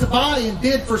wanting to buy and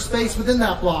bid for space within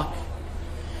that block.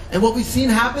 And what we've seen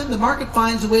happen, the market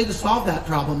finds a way to solve that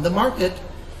problem. The market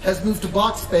has moved to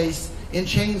block space in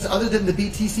chains other than the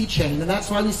BTC chain, and that's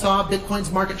why we saw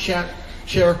Bitcoin's market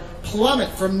share plummet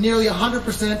from nearly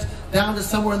 100% down to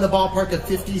somewhere in the ballpark of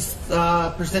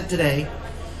 50% today.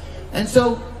 And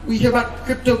so we hear about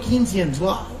crypto Keynesians.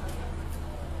 Well,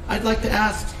 I'd like to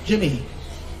ask Jimmy,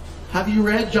 have you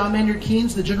read John Maynard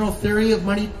Keynes' The General Theory of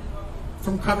Money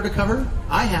from cover to cover?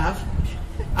 I have.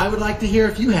 I would like to hear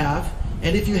if you have.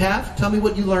 And if you have, tell me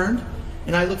what you learned.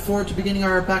 And I look forward to beginning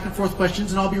our back and forth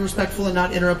questions, and I'll be respectful and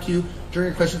not interrupt you during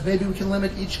your questions. Maybe we can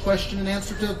limit each question and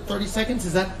answer to 30 seconds.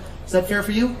 Is that fair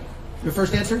for you? Your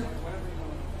first answer?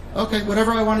 Okay,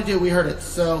 whatever I want to do, we heard it.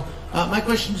 So my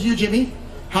question to you, Jimmy,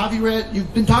 have you read,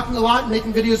 you've been talking a lot and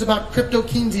making videos about crypto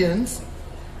Keynesians.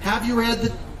 Have you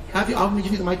read I'm going to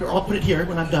give you the mic, or I'll put it here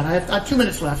when I'm done. I have 2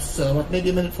 minutes left, so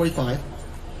maybe a minute 45.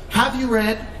 Have you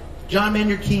read John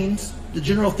Maynard Keynes' The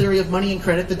General Theory of Money and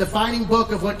Credit, the defining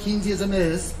book of what Keynesianism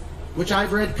is, which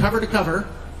I've read cover to cover?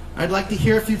 I'd like to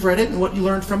hear if you've read it and what you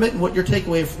learned from it and what your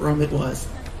takeaway from it was.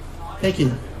 Thank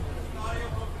you.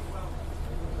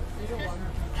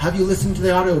 Have you listened to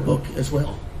the audiobook as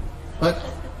well? But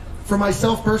for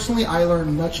myself personally, I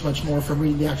learned much, much more from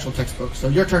reading the actual textbook. So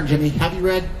your turn, Jimmy. Have you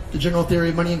read The General Theory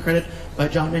of Money and Credit by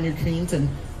John Maynard Keynes? And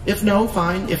if no,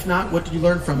 fine. If not, what did you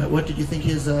learn from it? What did you think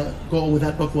his goal with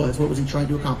that book was? What was he trying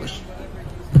to accomplish?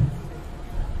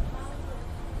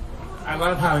 I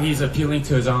love how he's appealing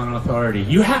to his own authority.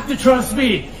 You have to trust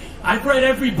me. I've read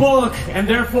every book, and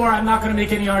therefore I'm not going to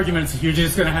make any arguments. You're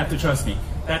just going to have to trust me.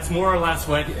 That's more or less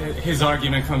what his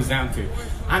argument comes down to.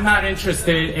 I'm not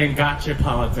interested in gotcha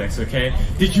politics, okay?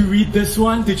 Did you read this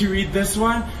one? Did you read this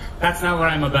one? That's not what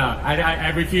I'm about.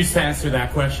 I refuse to answer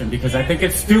that question because I think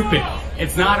it's stupid.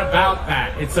 It's not about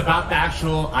that. It's about the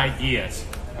actual ideas,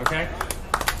 okay?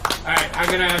 All right, I'm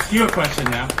going to ask you a question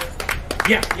now.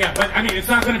 Yeah, but I mean, it's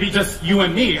not going to be just you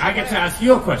and me. I get to ask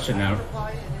you a question now.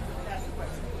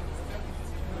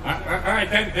 All right,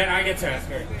 then I get to ask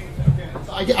her.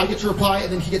 I get to reply,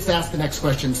 and then he gets to ask the next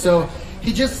question. So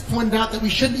he just pointed out that we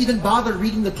shouldn't even bother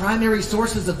reading the primary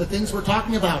sources of the things we're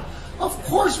talking about. Of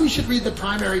course we should read the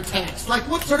primary text. Like,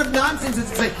 what sort of nonsense is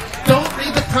it to say, don't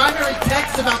read the primary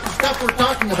text about the stuff we're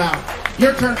talking about?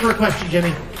 Your turn for a question,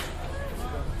 Jimmy.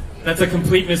 That's a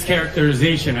complete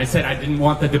mischaracterization. I said I didn't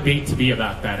want the debate to be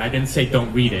about that. I didn't say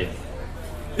don't read it.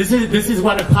 This is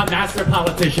what a master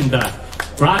politician does.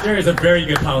 Roger is a very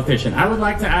good politician. I would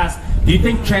like to ask, do you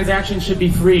think transactions should be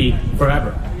free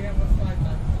forever?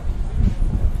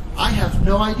 I have have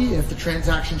no idea if the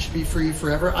transaction should be free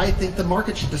forever. I think the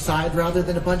market should decide rather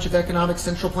than a bunch of economic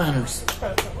central planners.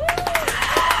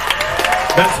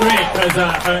 That's great,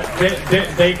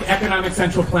 because the economic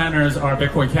central planners are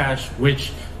Bitcoin Cash,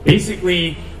 which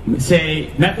basically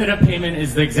say method of payment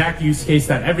is the exact use case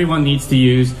that everyone needs to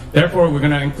use. Therefore, we're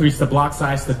going to increase the block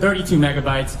size to 32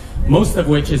 megabytes, most of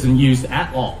which isn't used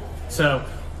at all. So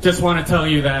just want to tell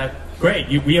you that, great,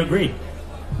 we agree.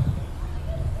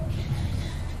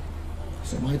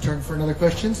 So my turn for another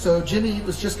question. So Jimmy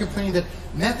was just complaining that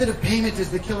method of payment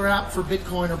is the killer app for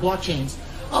Bitcoin or blockchains.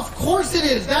 Of course it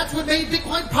is. That's what made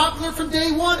Bitcoin popular from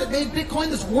day one. It made Bitcoin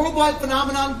this worldwide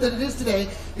phenomenon that it is today,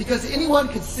 because anyone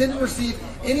could send and receive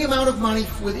any amount of money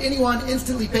with anyone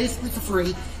instantly, basically for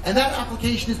free. And that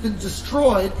application has been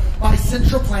destroyed by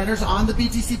central planners on the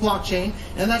BTC blockchain.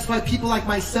 And that's why people like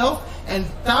myself and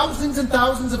thousands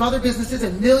of other businesses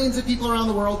and millions of people around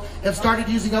the world have started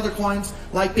using other coins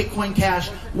like Bitcoin Cash.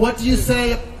 What do you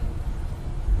say?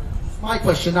 My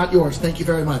question, not yours. Thank you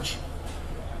very much.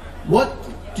 What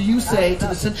do you say to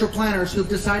the central planners who have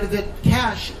decided that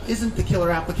Cash isn't the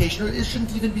killer application, or it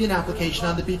shouldn't even be an application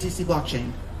on the BTC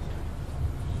blockchain?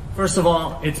 First of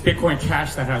all, it's Bitcoin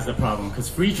Cash that has the problem, because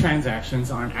free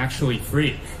transactions aren't actually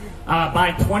free.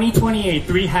 By 2028,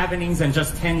 3 halvenings and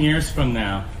just 10 years from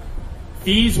now,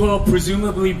 fees will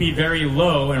presumably be very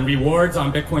low, and rewards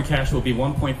on Bitcoin Cash will be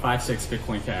 1.56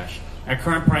 Bitcoin Cash. At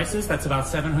current prices, that's about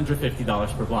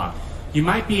 $750 per block. You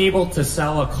might be able to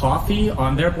sell a coffee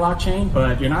on their blockchain,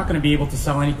 but you're not going to be able to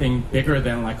sell anything bigger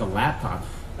than like a laptop.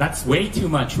 That's way too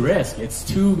much risk. It's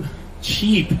too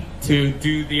cheap to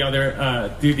do the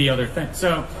other thing.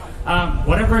 So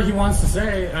whatever he wants to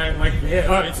say,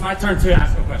 it's my turn to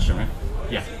ask a question, right?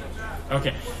 Yeah.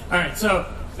 Okay. All right. So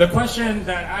the question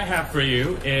that I have for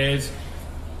you is,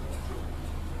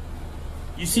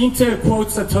 you seem to quote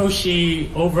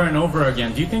Satoshi over and over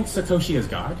again. Do you think Satoshi is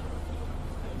God?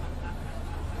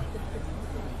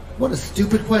 What a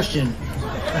stupid question.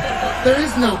 There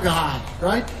is no God,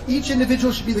 right? Each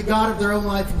individual should be the God of their own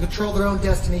life and control their own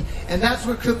destiny. And that's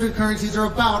what cryptocurrencies are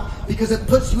about, because it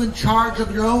puts you in charge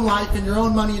of your own life and your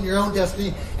own money and your own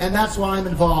destiny. And that's why I'm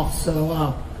involved.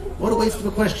 So what a waste of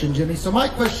a question, Jimmy. So my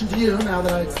question to you, now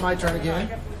that it's my turn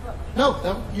again.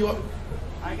 No, you.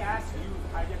 I asked you.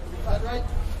 I get to. Is that right?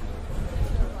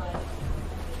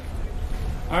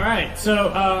 All right.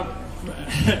 So.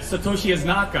 Satoshi is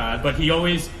not God, but he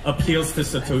always appeals to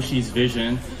Satoshi's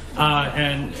vision.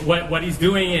 And what he's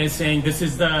doing is saying this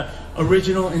is the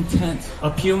original intent,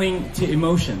 appealing to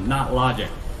emotion, not logic.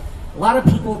 A lot of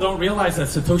people don't realize that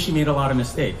Satoshi made a lot of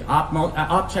mistakes.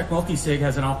 Op-check multisig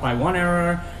has an off by 1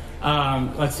 error.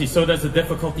 Let's see, so does the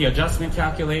difficulty adjustment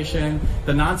calculation.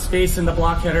 The non-space in the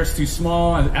block header is too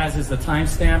small, as is the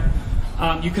timestamp.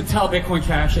 You could tell Bitcoin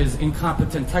Cash is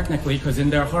incompetent technically, because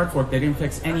in their hard fork, they didn't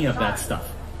fix any of that stuff.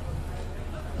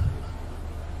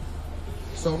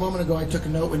 So a moment ago, I took a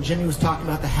note when Jimmy was talking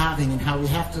about the halving and how we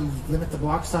have to limit the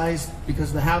block size because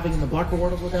of the halving and the block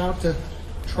reward will go down, to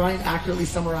try and accurately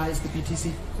summarize the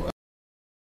BTC.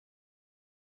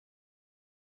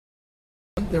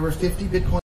 There were 50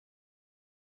 Bitcoin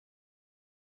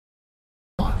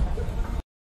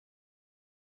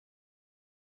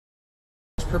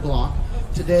per block.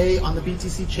 Today on the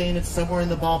BTC chain, it's somewhere in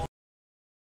the ballpark.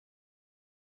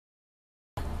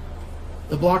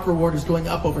 The block reward is going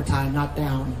up over time, not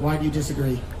down. Why do you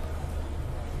disagree?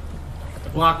 The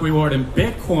block reward in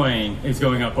Bitcoin is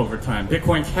going up over time.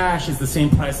 Bitcoin Cash is the same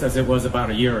price as it was about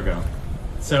a year ago.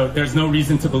 So there's no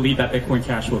reason to believe that Bitcoin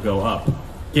Cash will go up,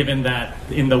 given that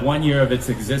in the 1 year of its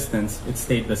existence, it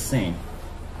stayed the same.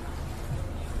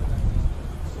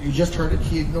 You just heard it.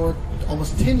 He ignored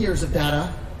almost 10 years of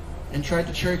data and tried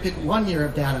to cherry pick 1 year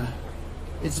of data.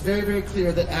 It's very, very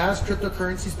clear that as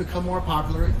cryptocurrencies become more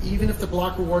popular, even if the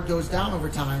block reward goes down over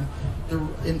time,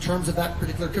 in terms of that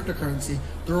particular cryptocurrency,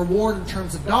 the reward in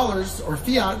terms of dollars or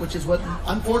fiat, which is what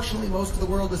unfortunately most of the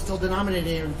world is still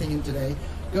denominating everything in today,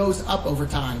 goes up over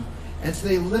time. And so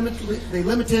they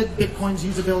limited Bitcoin's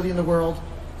usability in the world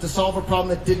to solve a problem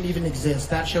that didn't even exist.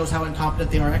 That shows how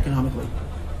incompetent they are economically.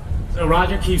 So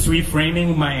Roger keeps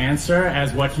reframing my answer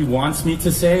as what he wants me to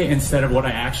say instead of what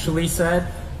I actually said.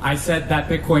 I said that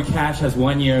Bitcoin Cash has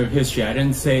 1 year of history. I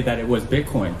didn't say that it was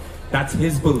Bitcoin. That's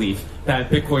his belief, that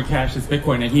Bitcoin Cash is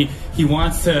Bitcoin. And he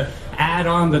wants to add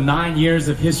on the 9 years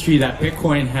of history that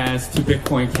Bitcoin has to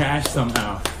Bitcoin Cash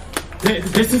somehow.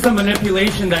 This is the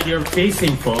manipulation that you're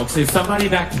facing, folks. It's somebody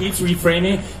that keeps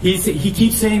reframing. He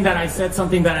keeps saying that I said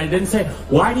something that I didn't say.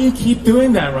 Why do you keep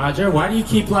doing that, Roger? Why do you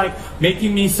keep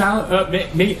making me sound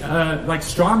like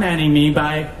straw-manning me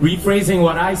by rephrasing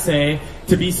what I say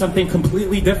to be something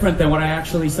completely different than what I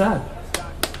actually said?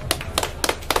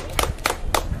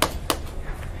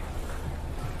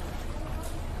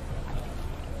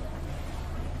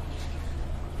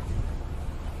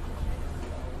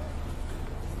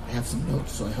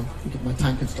 My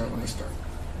time can start when I start.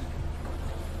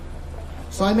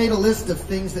 So I made a list of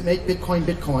things that make Bitcoin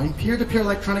Bitcoin. Peer-to-peer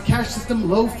electronic cash system,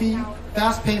 low fee,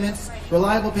 fast payments,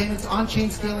 reliable payments, on-chain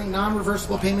scaling,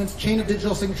 non-reversible payments, chain of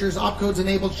digital signatures, opcodes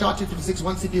enabled, SHA-256,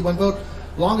 1 CPU, 1 vote,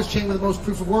 longest chain with the most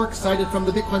proof of work, cited from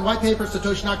the Bitcoin white paper,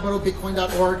 Satoshi Nakamoto,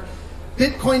 bitcoin.org.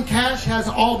 Bitcoin Cash has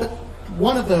all but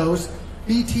one of those.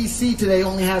 BTC today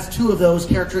only has 2 of those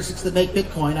characteristics that make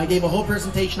Bitcoin. I gave a whole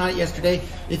presentation on it yesterday.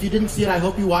 If you didn't see it, I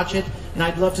hope you watch it, and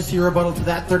I'd love to see your rebuttal to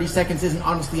that. 30 seconds isn't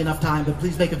honestly enough time, but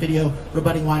please make a video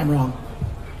rebutting why I'm wrong.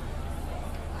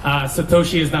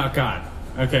 Satoshi is not God.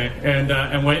 Okay,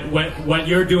 and what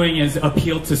you're doing is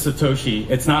appeal to Satoshi.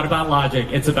 It's not about logic.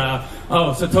 It's about,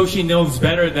 oh, Satoshi knows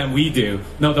better than we do.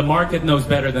 No, the market knows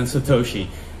better than Satoshi.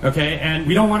 Okay, and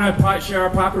we don't want to share our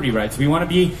property rights. We want to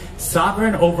be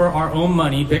sovereign over our own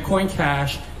money. Bitcoin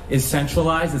Cash is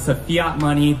centralized. It's a fiat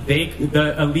money.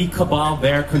 The elite cabal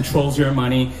there controls your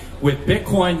money. With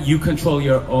Bitcoin, you control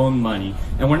your own money.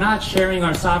 And we're not sharing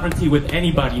our sovereignty with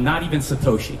anybody, not even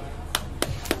Satoshi.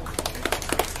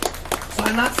 So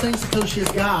I'm not saying Satoshi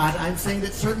is God. I'm saying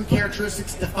that certain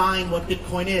characteristics define what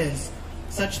Bitcoin is.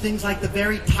 Such things like the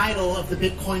very title of the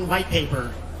Bitcoin white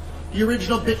paper, the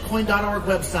original bitcoin.org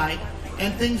website,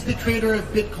 and things the creator of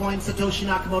Bitcoin, Satoshi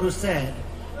Nakamoto, said.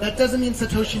 That doesn't mean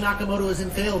Satoshi Nakamoto is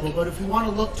infallible, but if we want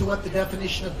to look to what the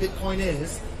definition of Bitcoin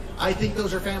is, I think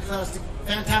those are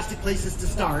fantastic places to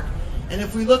start. And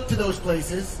if we look to those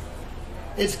places,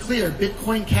 it's clear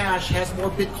Bitcoin Cash has more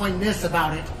Bitcoin-ness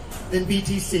about it than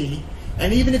BTC.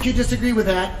 And even if you disagree with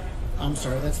that, I'm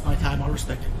sorry, that's my time, I'll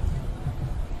respect it.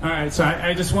 All right, so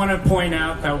I just want to point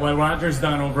out that what Roger's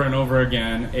done over and over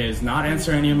again is not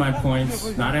answer any of my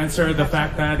points, not answer the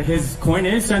fact that his coin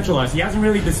is centralized. He hasn't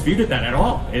really disputed that at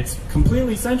all. It's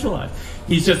completely centralized.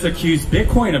 He's just accused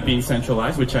Bitcoin of being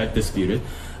centralized, which I've disputed.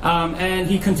 And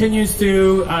he continues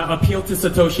to appeal to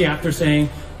Satoshi after saying,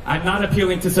 I'm not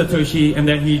appealing to Satoshi, and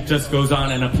then he just goes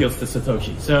on and appeals to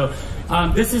Satoshi. So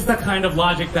this is the kind of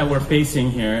logic that we're facing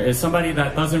here, is somebody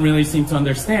that doesn't really seem to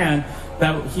understand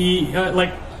that he,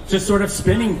 just sort of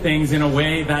spinning things in a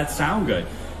way that sound good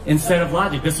instead of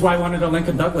logic. This is why I wanted a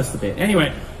Lincoln Douglas debate.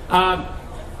 Anyway,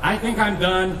 I think I'm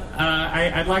done.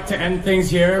 I'd like to end things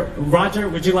here. Roger,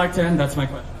 would you like to end? That's my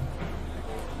question.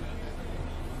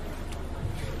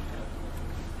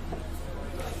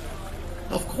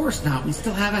 Of course not. We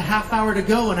still have a half hour to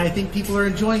go, and I think people are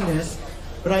enjoying this.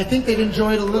 But I think they'd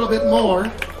enjoy it a little bit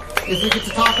more if we get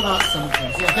to talk about some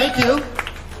things. Yeah, thank you.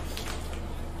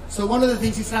 So one of the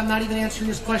things he said, I'm not even answering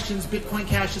his questions, Bitcoin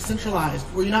Cash is centralized.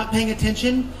 Were you not paying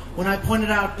attention when I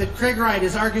pointed out that Craig Wright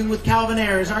is arguing with Calvin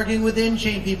Ayre, is arguing with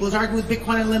in-chain people, is arguing with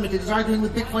Bitcoin Unlimited, is arguing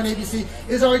with Bitcoin ABC,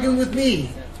 is arguing with me?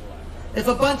 If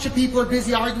a bunch of people are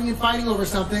busy arguing and fighting over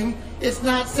something, it's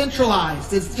not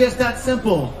centralized. It's just that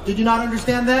simple. Did you not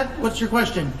understand that? What's your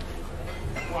question?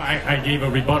 Well, I gave a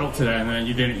rebuttal to that, and then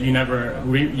you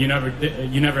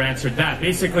never answered that.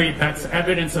 Basically, that's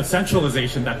evidence of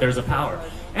centralization, that there's a power.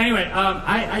 Anyway,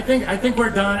 I think we're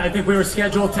done. I think we were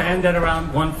scheduled to end at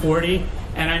around 1:40,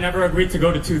 and I never agreed to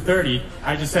go to 2:30.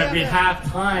 I just said we have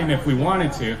time if we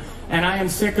wanted to. And I am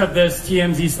sick of this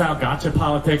TMZ-style gotcha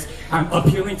politics. I'm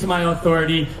appealing to my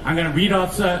authority. I'm going to read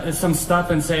off some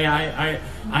stuff and say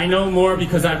I know more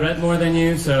because I read more than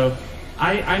you. So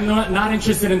I'm not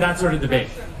interested in that sort of debate.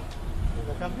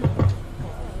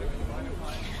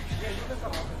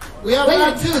 We have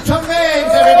round 2. Tom Vays,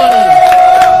 everybody.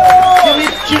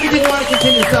 Jimmy didn't want to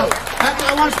continue, so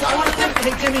I want to thank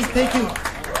you. Hey, Jimmy, thank you.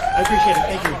 I appreciate it.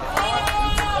 Thank you.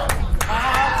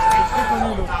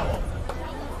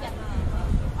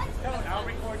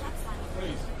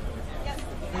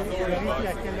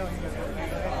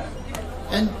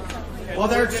 And while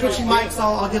they're switching mics,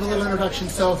 I'll give a little introduction.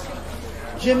 So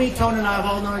Jimmy, Tone, and I have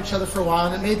all known each other for a while,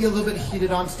 and it may be a little bit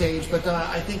heated on stage, but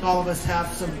I think all of us have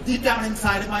some, deep down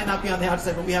inside, it might not be on the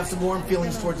outside, but we have some warm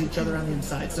feelings towards each other on the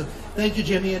inside. So thank you,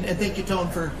 Jimmy, and thank you, Tone,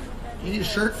 for, you need a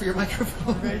shirt for your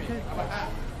microphone?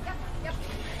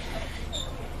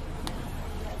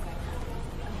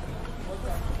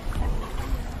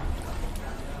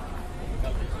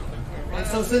 And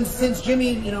so since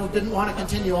Jimmy, didn't want to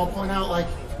continue, I'll point out,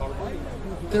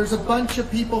 there's a bunch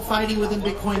of people fighting within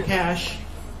Bitcoin Cash.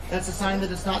 That's a sign that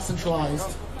it's not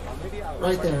centralized.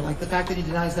 Right there. The fact that he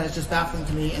denies that is just baffling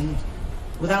to me. And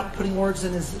without putting words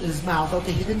in his mouth,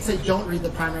 okay, he didn't say don't read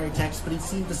the primary text, but he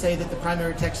seemed to say that the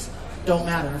primary texts don't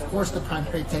matter. Of course the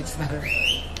primary texts matter.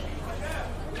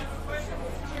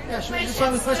 Yeah, should we just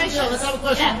have a question? Yeah, let's have a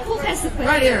question. Yeah, who has the question?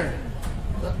 Right here.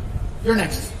 You're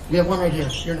next. We have one right here.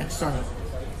 You're next. Sorry.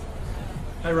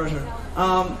 Hi, Roger.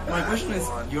 My question is,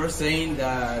 you're saying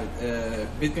that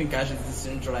Bitcoin Cash is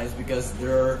decentralized because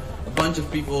there are a bunch of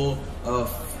people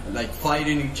like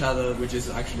fighting each other, which is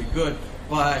actually good.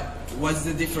 But what's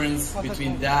the difference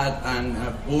between that and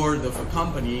a board of a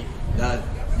company that,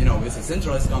 you know, is a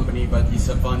centralized company, but it's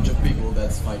a bunch of people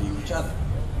that's fighting each other?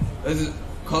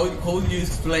 Could you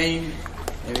explain,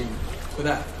 for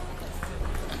that?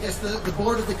 Yes, the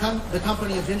board of the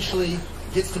company eventually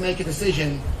gets to make a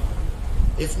decision.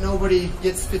 If nobody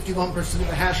gets 51% of the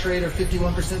hash rate or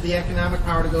 51% of the economic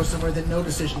power to go somewhere, then no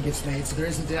decision gets made. So there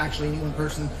isn't actually any one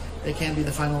person that can be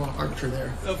the final arbiter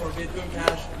there. So for Bitcoin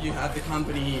Cash, you have the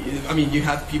company, I mean, you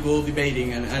have people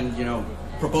debating and you know,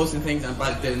 proposing things,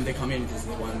 but then the community is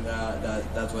the one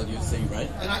that's what you're saying,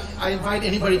 right? And I invite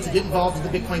anybody to get involved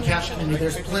in the Bitcoin Cash community.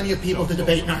 There's plenty of people to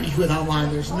debate and argue with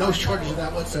online. There's no shortage of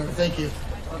that whatsoever. Thank you.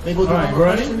 Maybe we'll do one more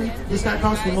question. This guy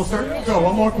comes, then we'll start. So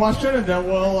one more question, and then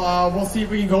we'll see if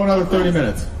we can go another 30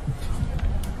 minutes.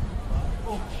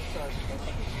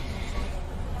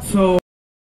 So,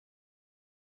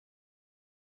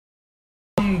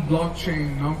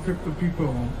 blockchain, non-crypto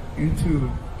people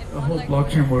into the whole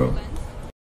blockchain world.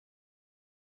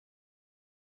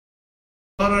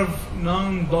 A lot of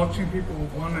non-blockchain people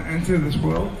want to enter this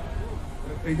world,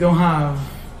 but they don't have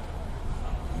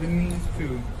the means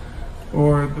to,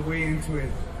 or the way into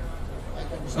it.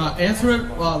 Answer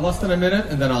it less than a minute,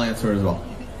 and then I'll answer it as well.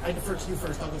 I defer to you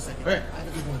first. I'll go second. Right.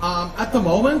 At the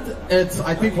moment,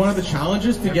 I think one of the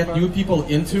challenges to get new people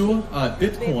into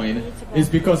Bitcoin is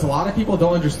because a lot of people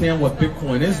don't understand what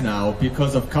Bitcoin is now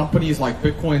because of companies like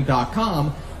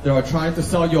Bitcoin.com that are trying to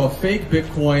sell you a fake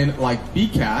Bitcoin like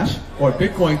Bcash or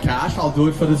Bitcoin Cash. I'll do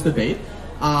it for this debate.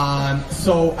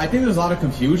 So I think there's a lot of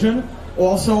confusion.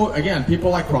 Also, again,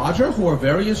 people like Roger, who are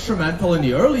very instrumental in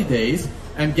the early days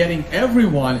and getting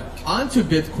everyone onto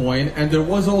Bitcoin, and there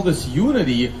was all this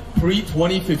unity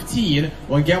pre-2015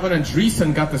 when Gavin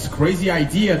Andreessen got this crazy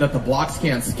idea that the blocks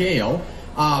can't scale.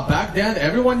 Back then,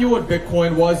 everyone knew what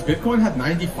Bitcoin was. Bitcoin had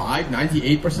 95,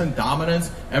 98% dominance.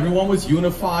 Everyone was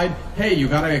unified. Hey, you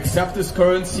gotta accept this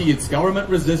currency. It's government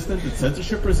resistant, it's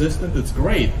censorship resistant, it's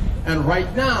great. And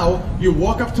right now, you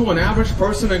walk up to an average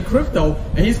person in crypto,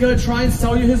 and he's gonna try and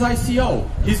sell you his ICO.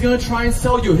 He's gonna try and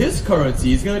sell you his currency.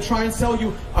 He's gonna try and sell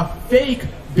you a fake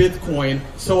Bitcoin,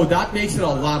 so that makes it a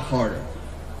lot harder.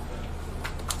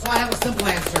 So I have a simple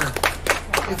answer.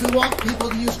 If we want people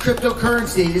to use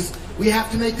cryptocurrencies, we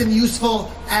have to make them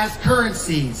useful as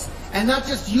currencies. And not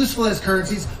just useful as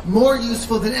currencies, more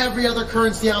useful than every other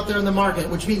currency out there in the market,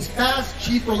 which means fast,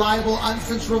 cheap, reliable,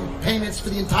 uncensorable payments for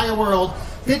the entire world.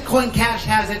 Bitcoin Cash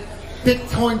has it,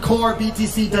 Bitcoin Core,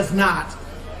 BTC does not.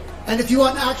 And if you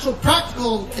want an actual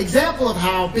practical example of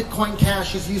how Bitcoin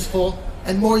Cash is useful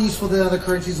and more useful than other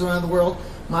currencies around the world,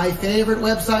 my favorite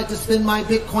website to spend my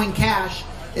Bitcoin Cash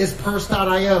is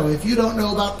Purse.io. If you don't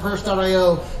know about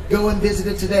Purse.io, go and visit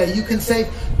it today. You can save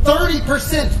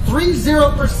 30%,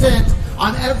 30%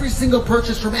 on every single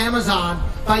purchase from Amazon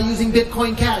by using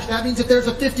Bitcoin Cash. That means if there's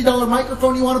a $50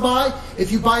 microphone you want to buy, if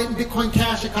you buy it in Bitcoin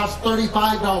Cash, it costs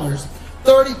 $35.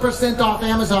 30% off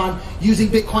Amazon using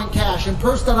Bitcoin Cash. And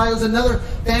Purse.io is another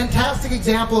fantastic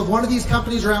example of one of these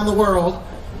companies around the world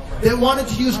that wanted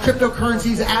to use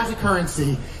cryptocurrencies as a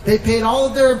currency. They paid all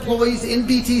of their employees in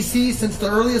BTC since the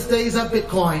earliest days of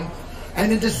Bitcoin.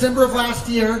 And in December of last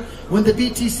year, when the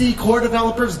BTC core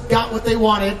developers got what they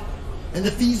wanted and the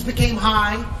fees became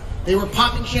high, they were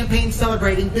popping champagne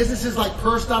celebrating. Businesses like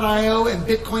Purse.io and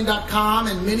Bitcoin.com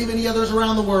and many, many others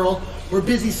around the world were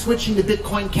busy switching to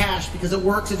Bitcoin Cash because it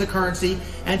works as a currency.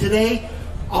 And today,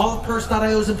 all of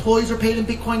Purse.io's employees are paid in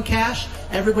Bitcoin Cash.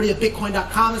 Everybody at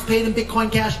Bitcoin.com is paid in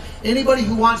Bitcoin Cash. Anybody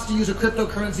who wants to use a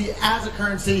cryptocurrency as a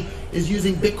currency is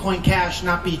using Bitcoin Cash,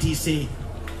 not BTC.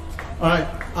 All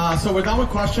right, so we're done with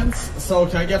questions. So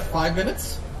can I get 5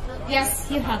 minutes? Yes,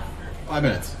 you have. 5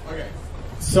 minutes. Okay.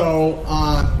 So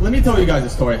let me tell you guys a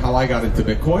story how I got into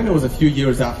Bitcoin. It was a few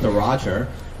years after Roger.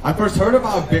 I first heard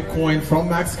about Bitcoin from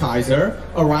Max Kaiser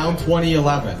around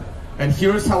 2011. And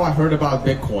here's how I heard about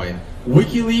Bitcoin.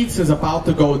 WikiLeaks is about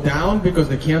to go down because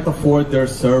they can't afford their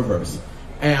servers.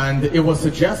 And it was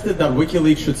suggested that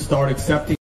WikiLeaks should start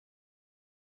accepting.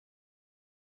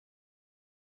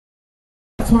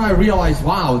 That's when I realized,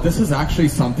 wow, this is actually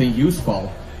something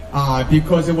useful.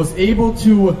 Because it was able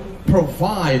to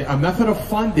provide a method of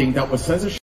funding that was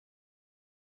censorship.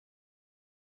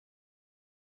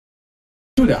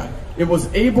 It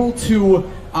was able to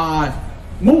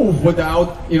move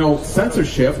without,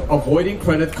 censorship, avoiding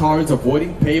credit cards,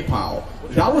 avoiding PayPal.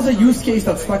 That was a use case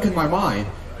that stuck in my mind.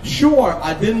 Sure,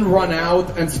 I didn't run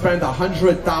out and spend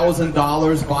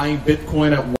 $100,000 buying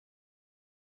Bitcoin at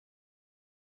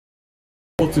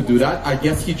to do that. I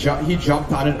guess he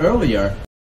jumped on it earlier.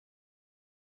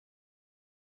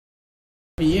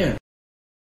 Me in.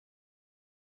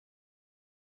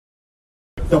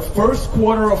 The first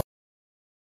quarter of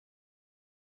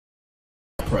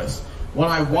when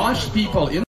I watched people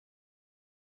in,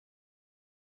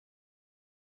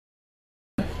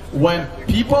 when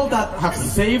people that have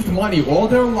saved money all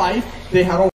their life, they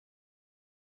had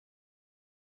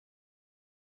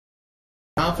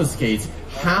confiscates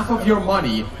half of your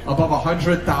money above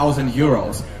 100,000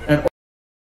 euros. And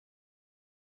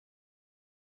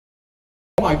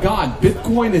oh my God,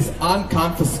 Bitcoin is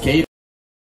unconfiscated.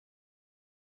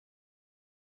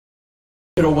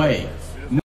 It away.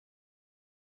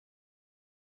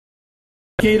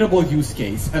 Use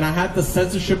case, and I had the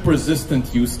censorship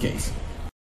resistant use case.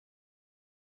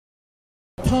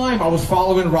 At the time I was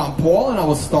following Ron Paul and I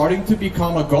was starting to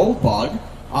become a gold bug.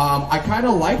 I kind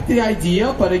of liked the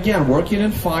idea, but again, working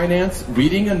in finance,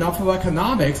 reading enough of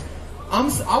economics, I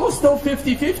was still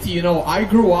 50-50. You know, I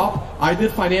grew up, I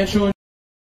did financial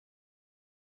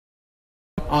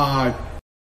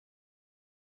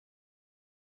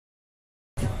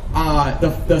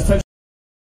the central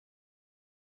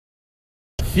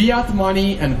fiat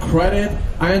money and credit.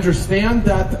 I understand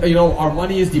that, you know, our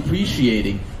money is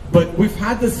depreciating, but we've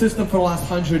had this system for the last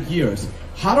 100 years.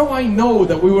 How do I know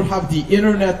that we would have the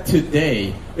internet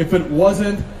today if it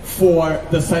wasn't for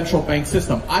the central bank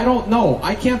system? I don't know.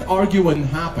 I can't argue it didn't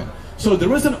happen. So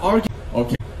there is an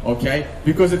argument, okay,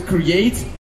 because it creates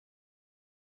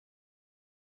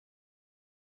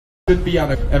should be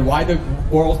on and why the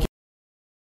world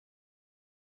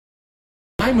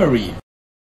primary.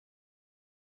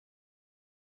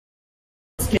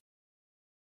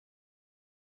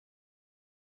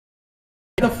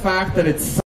 The fact that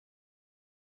it's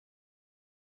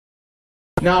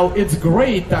now, it's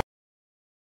great that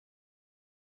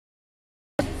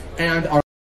and are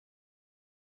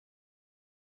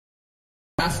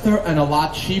faster and a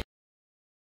lot cheaper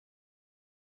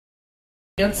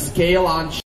and scale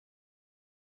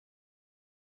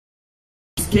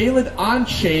it on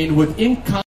chain with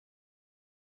income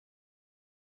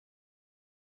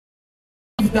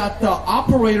that the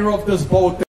operator of this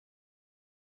boat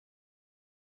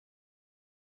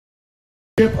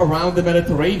around the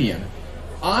Mediterranean.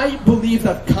 I believe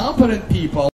that competent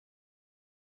people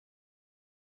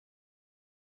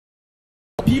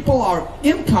are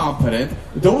incompetent.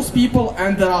 Those people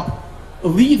end up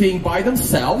leaving by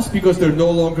themselves because they're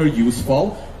no longer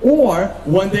useful, or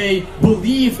when they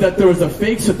believe that there is a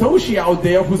fake Satoshi out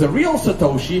there who's a real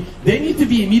Satoshi, they need to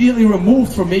be immediately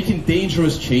removed from making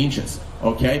dangerous changes.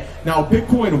 Okay? Now,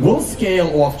 Bitcoin will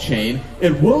scale off-chain.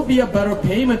 It will be a better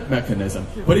payment mechanism.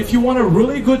 But if you want a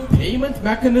really good payment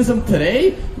mechanism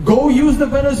today, go use the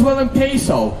Venezuelan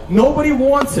peso. Nobody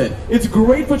wants it. It's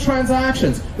great for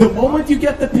transactions. The moment you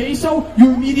get the peso,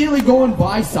 you immediately go and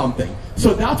buy something.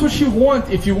 So that's what you want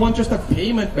if you want just a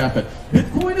payment method.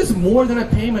 Bitcoin is more than a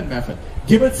payment method.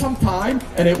 Give it some time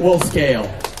and it will scale.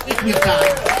 Thank you,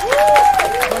 time.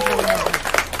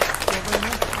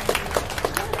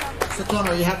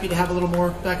 Tono, are you happy to have a little more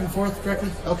back and forth directly?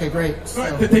 Okay, great. So,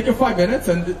 all right, take your 5 minutes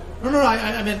and... No,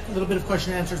 I meant a little bit of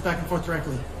question and answers back and forth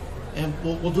directly. And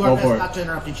we'll do our best not to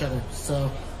interrupt each other. So,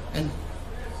 and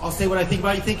I'll say what I think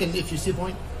about you think, and if you see a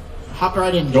point, hop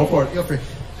right in. Go for it. Feel free.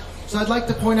 So I'd like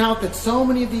to point out that so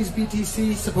many of these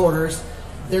BTC supporters,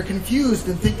 they're confused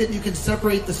and think that you can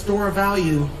separate the store of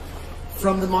value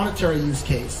from the monetary use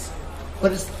case.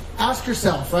 But it's... Ask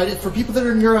yourself, right? For people that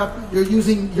are in Europe, you're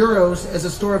using euros as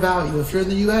a store of value. If you're in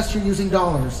the US, you're using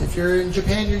dollars. If you're in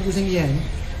Japan, you're using yen.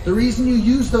 The reason you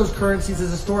use those currencies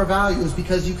as a store of value is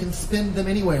because you can spend them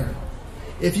anywhere.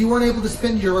 If you weren't able to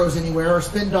spend euros anywhere, or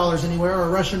spend dollars anywhere, or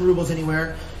Russian rubles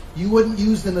anywhere, you wouldn't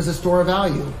use them as a store of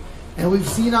value. And we've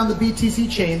seen on the BTC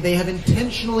chain, they have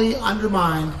intentionally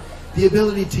undermined the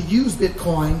ability to use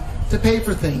Bitcoin to pay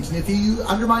for things. And if you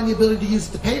undermine the ability to use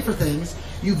it to pay for things,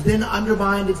 you've then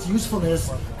undermined its usefulness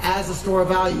as a store of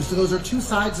value. So those are two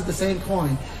sides of the same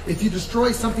coin. If you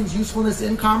destroy something's usefulness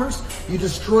in commerce, you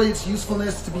destroy its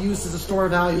usefulness to be used as a store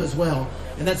of value as well.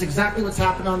 And that's exactly what's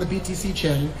happened on the BTC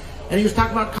chain. And he was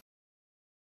talking about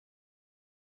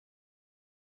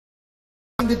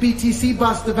the BTC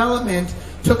bus development,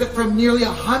 took it from nearly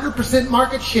 100%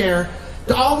 market share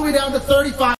to all the way down to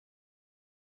 35%.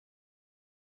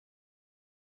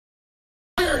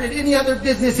 At any other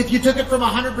business, if you took it from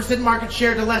 100% market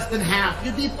share to less than half,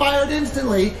 you'd be fired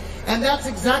instantly. And that's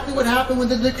exactly what happened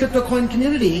within the crypto coin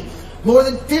community. more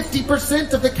than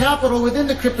 50% of the capital within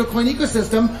the crypto coin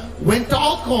ecosystem went to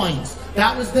altcoins.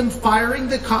 That was them firing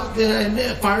the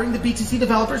BTC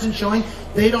developers and showing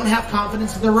they don't have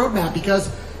confidence in their roadmap. Because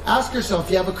ask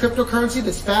yourself, you have a cryptocurrency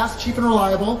that's fast, cheap, and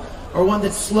reliable, or one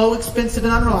that's slow, expensive,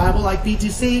 and unreliable like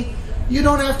BTC, you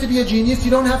don't have to be a genius.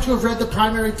 You don't have to have read the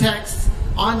primary texts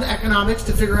on economics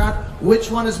to figure out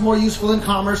which one is more useful in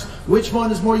commerce, which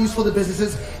one is more useful to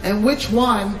businesses, and which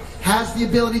one has the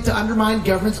ability to undermine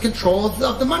government's control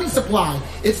of the money supply.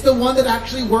 It's the one that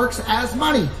actually works as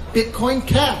money. Bitcoin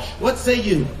Cash. What say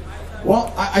you?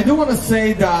 Well, I do want to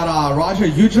say that, Roger,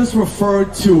 you just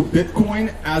referred to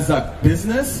Bitcoin as a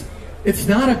business. It's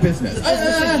not a business.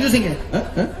 Businesses using it.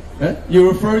 You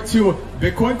referred to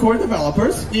Bitcoin core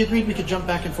developers. We agreed we could jump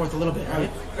back and forth a little bit, right?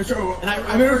 Sure. And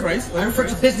I refer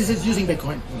to businesses using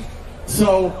Bitcoin.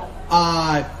 So,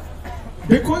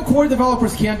 Bitcoin core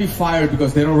developers can't be fired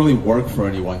because they don't really work for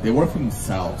anyone. They work for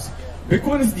themselves.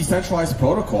 Bitcoin is a decentralized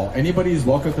protocol. Anybody is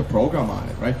welcome to program on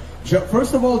it, right?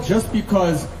 First of all, just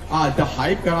because the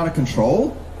hype got out of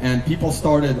control and people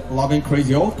started loving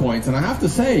crazy altcoins, and I have to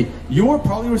say, you were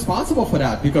probably responsible for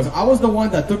that, because I was the one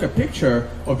that took a picture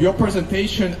of your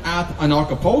presentation at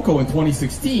Anarchapulco in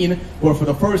 2016, where for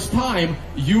the first time,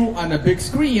 you on a big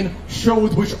screen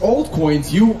showed which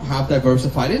altcoins you have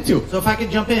diversified into. So if I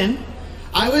could jump in,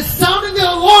 I was sounding the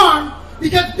alarm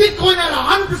because Bitcoin had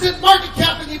 100% market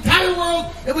cap in the entire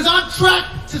world. It was on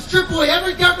track to strip away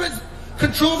every government's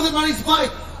control over the money supply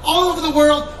all over the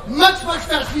world, much, much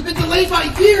faster. We've been delayed by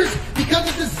years because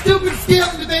of this stupid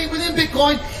scaling debate within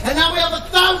Bitcoin, and now we have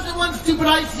 1,001 stupid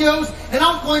ICOs and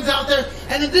altcoins out there,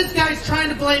 and then this guy's trying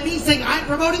to blame me, saying I'm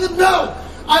promoting them. No!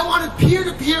 I wanted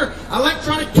peer-to-peer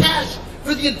electronic cash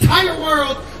for the entire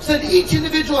world so that each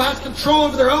individual has control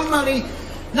over their own money,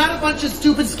 not a bunch of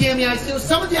stupid scammy ICOs.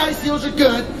 Some of the ICOs are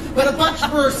good, but a bunch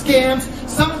of them are scams.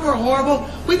 Some of them are horrible.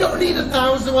 We don't need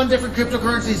 1,001 different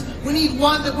cryptocurrencies. We need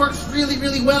one that works really,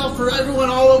 really well for everyone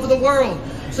all over the world.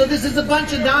 So this is a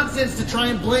bunch of nonsense to try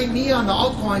and blame me on the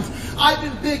altcoins. I've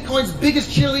been Bitcoin's biggest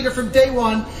cheerleader from day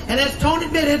one, and as Tone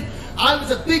admitted, I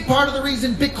was a big part of the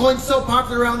reason Bitcoin's so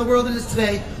popular around the world it is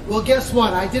today. Well, guess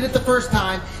what? I did it the first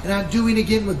time, and I'm doing it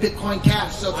again with Bitcoin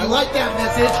Cash. So if you like that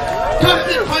message, go to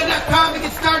Bitcoin.com and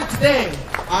get started today.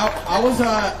 I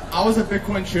was a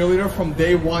Bitcoin cheerleader from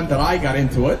day one that I got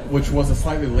into it, which was a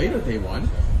slightly later day one.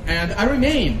 And I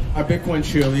remain a Bitcoin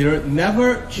cheerleader,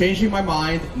 never changing my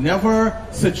mind, never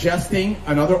suggesting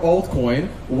another altcoin,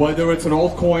 whether it's an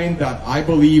altcoin that I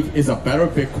believe is a better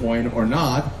Bitcoin or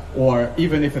not, or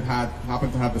even if it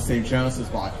happened to have the same genesis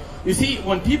block. You see,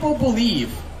 when people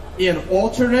believe in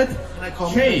alternate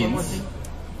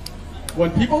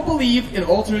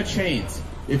chains,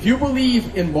 if you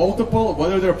believe in multiple,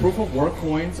 whether they're proof of work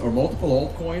coins or multiple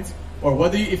altcoins, or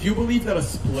if you believe that a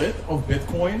split of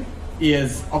Bitcoin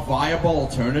is a viable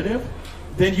alternative,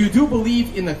 then you do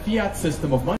believe in the fiat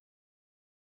system of money.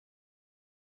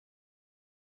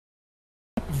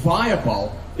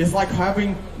 Viable is like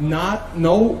having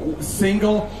no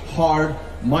single hard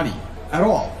money at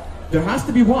all. There has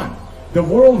to be one. The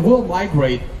world will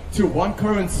migrate to one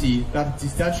currency that's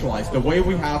decentralized, the way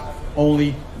we have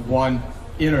only one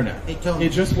internet. Hey, Tony,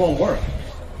 it just won't work.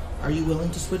 Are you willing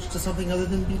to switch to something other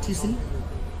than BTC?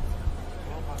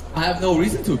 I have no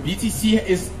reason to. BTC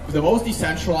is the most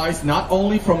decentralized, not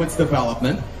only from its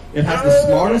development. It has the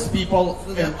smartest people,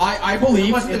 and I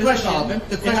believe in its development.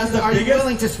 The question is, are you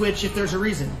willing to switch if there's a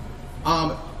reason?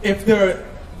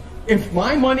 If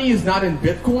my money is not in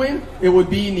Bitcoin, it would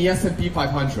be in the S&P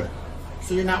 500.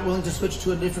 So you're not willing to switch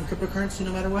to a different cryptocurrency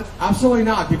no matter what? Absolutely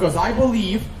not, because I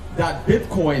believe that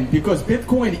because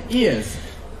Bitcoin is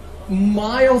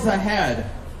miles ahead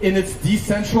in its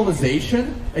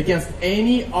decentralization against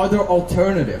any other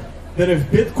alternative, that if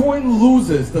Bitcoin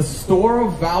loses the store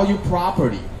of value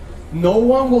property, no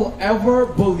one will ever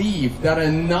believe that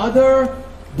another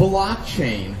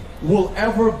blockchain will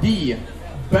ever be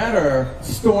better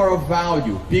store of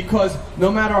value, because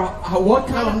no matter what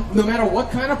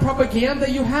kind of propaganda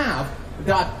you have,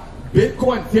 that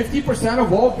Bitcoin, 50%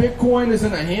 of all Bitcoin is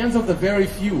in the hands of the very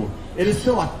few. It is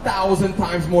still 1,000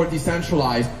 times more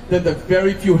decentralized than the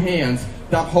very few hands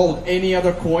that hold any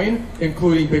other coin,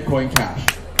 including Bitcoin Cash.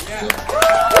 Yeah.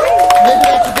 Maybe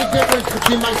that's a big difference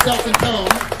between myself and Tone.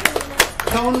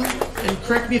 Tone, and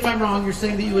correct me if I'm wrong, you're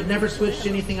saying that you would never switch to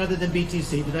anything other than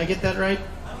BTC. Did I get that right?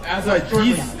 As a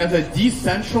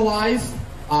decentralized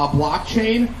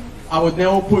blockchain, I would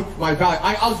never put my value.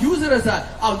 I'll use it as a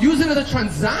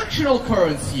transactional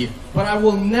currency, but I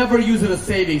will never use it as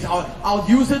savings. I'll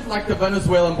use it like the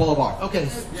Venezuelan bolivar. Okay.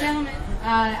 Gentlemen,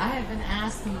 I have been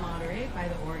asked to moderate by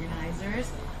the organizers.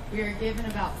 We are given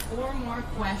about 4 more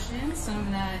questions, so I'm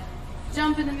gonna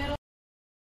jump in the middle.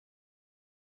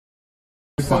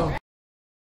 So,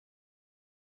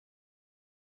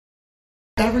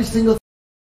 every single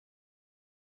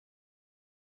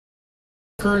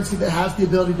currency that has the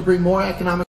ability to bring more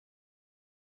economic,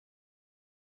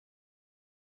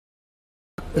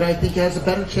 that I think has a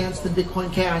better chance than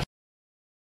Bitcoin Cash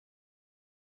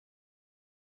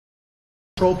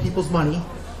control people's money,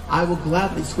 I will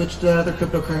gladly switch to another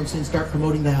cryptocurrency and start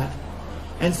promoting that.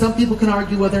 And some people can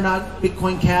argue whether or not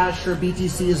Bitcoin Cash or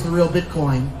BTC is the real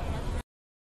Bitcoin.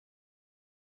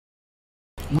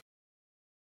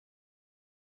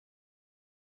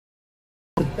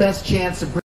 The best chance of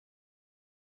bringing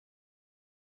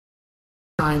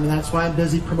time, and that's why I'm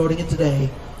busy promoting it today.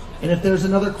 And if there's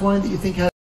another coin that you think has,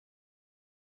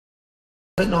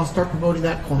 and I'll start promoting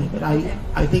that coin. But I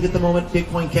think at the moment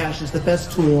Bitcoin Cash is the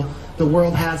best tool the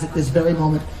world has at this very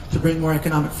moment to bring more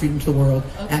economic freedom to the world.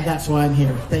 Okay. And that's why I'm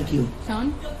here. Thank you.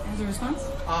 Tone, as a response?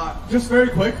 Just very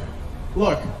quick.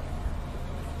 Look,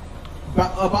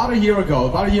 about a year ago,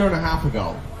 about a year and a half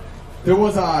ago, there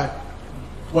was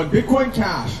when Bitcoin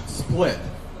Cash split,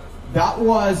 that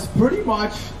was pretty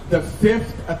much the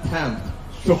 5th attempt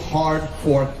to hard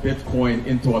fork Bitcoin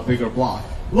into a bigger block.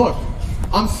 Look,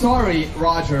 I'm sorry,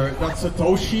 Roger, that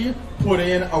Satoshi put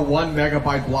in a 1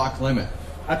 megabyte block limit.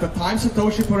 At the time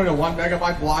Satoshi put in a 1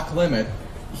 megabyte block limit,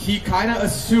 he kind of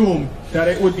assumed that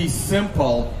it would be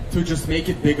simple to just make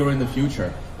it bigger in the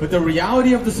future. But the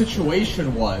reality of the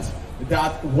situation was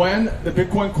that when the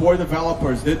Bitcoin Core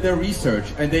developers did their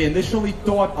research and they initially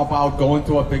thought about going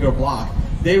to a bigger block,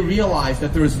 they realized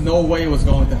that there is no way it was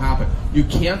going to happen. You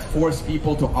can't force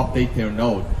people to update their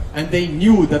node. And they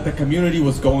knew that the community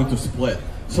was going to split.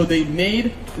 So they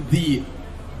made the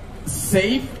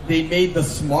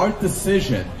smart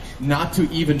decision not to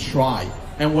even try.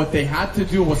 And what they had to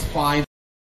do was find,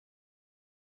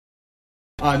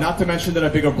 not to mention that a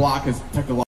bigger block is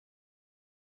technological.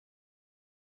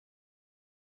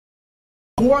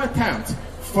 4 attempts.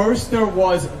 First there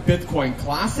was Bitcoin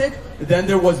Classic, then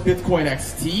there was Bitcoin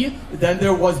XT, then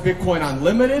there was Bitcoin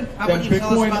Unlimited. How then about you tell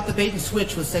us Bitcoin about the bait and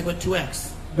switch with Segwit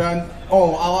 2X? Then,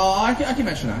 I can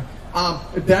mention that.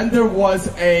 Then there was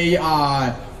a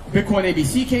Bitcoin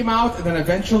ABC came out, and then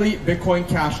eventually Bitcoin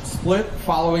Cash split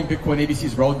following Bitcoin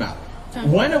ABC's roadmap.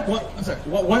 When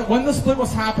the split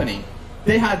was happening,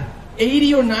 they had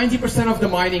 80 or 90% of the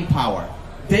mining power.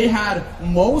 They had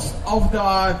most of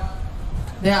the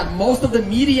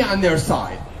media on their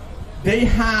side. They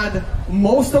had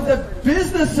most of the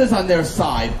businesses on their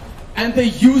side, and the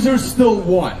users still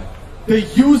won. The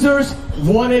users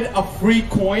wanted a free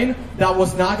coin that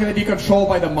was not going to be controlled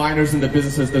by the miners and the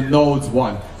businesses. The nodes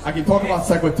won. I can talk about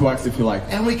Segwit 2X if you like.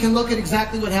 And we can look at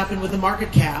exactly what happened with the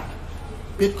market cap.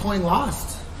 Bitcoin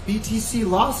lost. BTC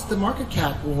lost the market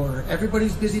cap war.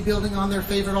 Everybody's busy building on their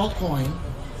favorite altcoin.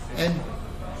 And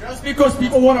just because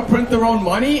people want to print their own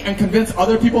money and convince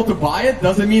other people to buy it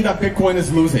doesn't mean that Bitcoin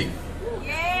is losing.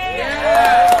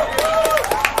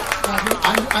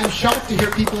 I'm shocked to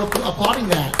hear people applauding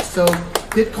that. So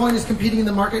Bitcoin is competing in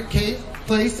the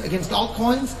marketplace against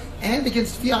altcoins and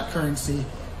against fiat currency.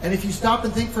 And if you stop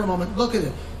and think for a moment, look at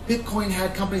it. Bitcoin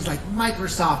had companies like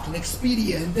Microsoft and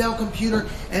Expedia and Dell Computer,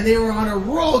 and they were on a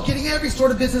roll, getting every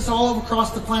sort of business all over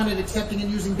across the planet accepting and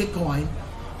using Bitcoin.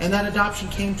 And that adoption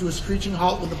came to a screeching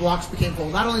halt when the blocks became full.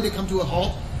 Not only did it come to a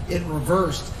halt, it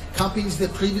reversed. Companies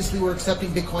that previously were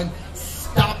accepting Bitcoin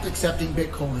stopped accepting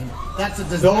Bitcoin. That's a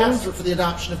disaster for the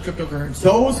adoption of cryptocurrency.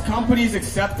 Those companies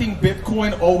accepting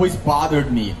Bitcoin always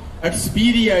bothered me.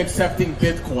 Expedia accepting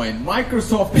Bitcoin,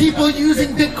 Microsoft. People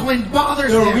using Bitcoin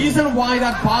bothers them. The reason why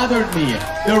that bothered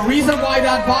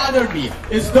me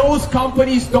is those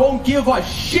companies don't give a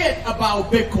shit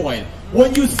about Bitcoin.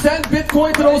 When you send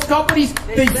Bitcoin to those companies,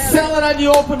 they sell it on the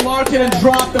open market and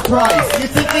drop the price. You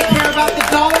think they care about the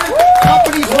dollar?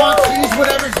 Companies want to use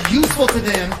whatever's useful to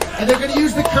them, and they're going to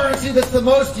use the currency that's the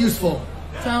most useful.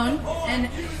 Tone, and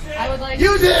I would like...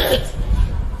 Use it!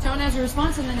 Tone has a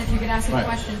response, and then if you could ask a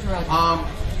question to Roger.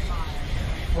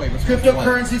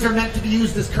 Cryptocurrencies are meant to be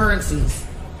used as currencies.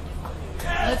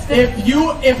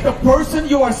 If the person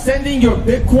you are sending your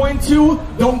Bitcoin to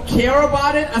don't care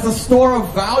about it as a store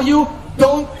of value,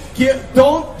 don't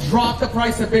drop the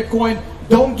price of Bitcoin.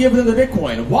 Don't give them the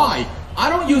Bitcoin. Why? I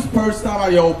don't use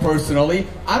Purse.io personally.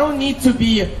 I don't need to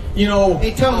be,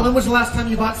 Hey, Tone, when was the last time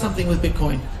you bought something with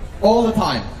Bitcoin? All the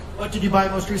time. What did you buy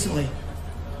most recently?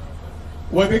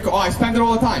 With Bitcoin, I spend it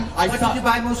all the time. What did you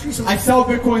buy most recently? I sell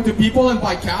Bitcoin to people and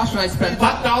buy cash, and I spend. You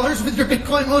bought dollars with your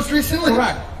Bitcoin most recently?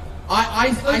 Correct.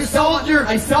 I sell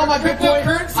my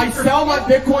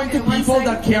Bitcoin to people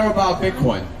that care about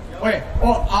Bitcoin. Okay,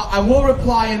 well, I will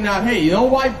reply in that, hey, you know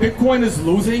why Bitcoin is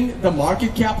losing the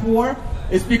market cap war?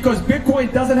 It's because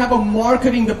Bitcoin doesn't have a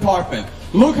marketing department.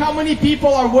 Look how many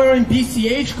people are wearing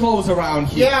BCH clothes around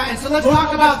here. Yeah, and so let's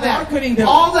talk about that.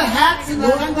 All the hats and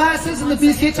the sunglasses and the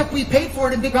BCH stuff, we paid for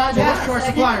it in Big Cash to our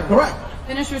supplier. Correct.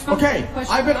 Finish responding to the Okay,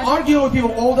 question. I've been arguing with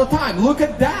people all the time. Look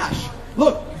at Dash.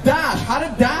 Look, Dash. How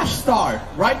did Dash start?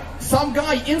 Right? Some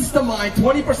guy Instamined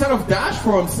 20% of Dash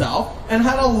for himself and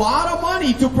had a lot of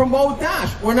money to promote Dash.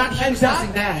 We're not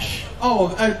discussing Dash.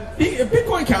 Oh,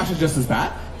 Bitcoin Cash is just as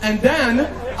bad. And then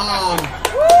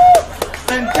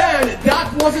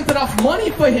that wasn't enough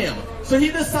money for him. So he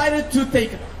decided to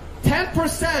take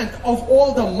 10% of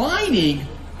all the mining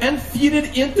and feed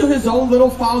it into his own little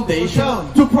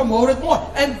foundation to promote it more.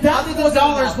 And that was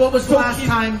dollars. What was the last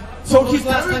time? So he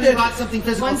turned it. Bought something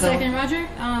physical. 1 second, Roger.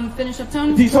 Finish up,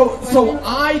 Tone. So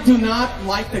I do not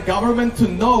like the government to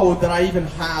know that I even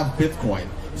have Bitcoin.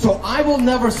 So I will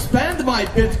never spend my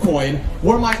Bitcoin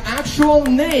where my actual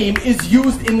name is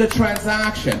used in the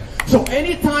transaction. So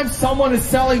anytime someone is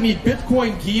selling me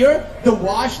Bitcoin gear, the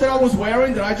watch that I was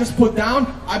wearing that I just put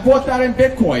down, I bought that in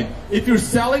Bitcoin. If you're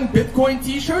selling Bitcoin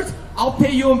t-shirts, I'll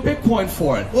pay you in Bitcoin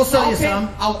for it. We'll sell you some.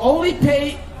 I'll only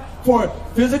pay for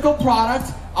physical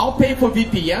products. I'll pay for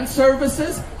VPN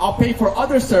services. I'll pay for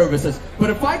other services. But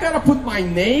if I gotta put my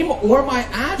name or my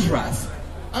address,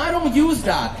 I don't use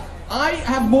that. I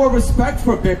have more respect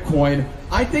for Bitcoin.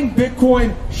 I think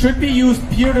Bitcoin should be used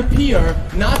peer-to-peer,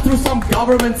 not through some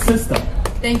government system.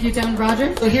 Thank you, Tone.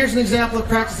 Roger? So here's an example of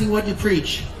practicing what you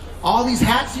preach. All these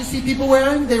hats you see people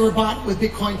wearing, they were bought with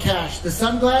Bitcoin Cash. The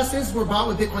sunglasses were bought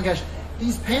with Bitcoin Cash.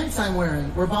 These pants I'm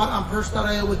wearing were bought on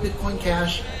Purse.io with Bitcoin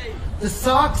Cash. The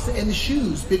socks and the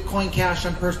shoes, Bitcoin Cash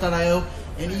on Purse.io,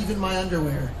 and even my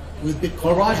underwear with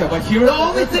Bitcoin Raja, Cash. but here the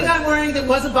only thing I'm wearing that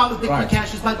wasn't bought with Bitcoin Right.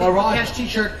 Cash is my Bitcoin Cash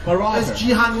t-shirt because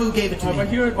Jihan Wu gave it to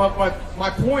me. But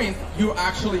my point, you're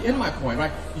actually in my point,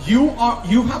 right? You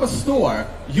have a store,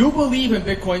 you believe in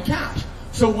Bitcoin Cash.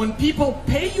 So when people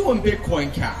pay you in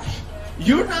Bitcoin Cash,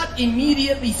 you're not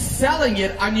immediately selling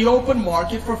it on the open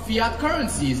market for fiat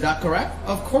currency. Is that correct?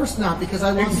 Of course not, because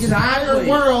I want the entire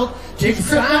world to use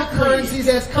cryptocurrencies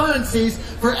as currencies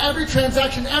for every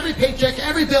transaction, every paycheck,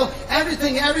 every bill,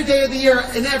 everything, every day of the year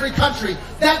in every country.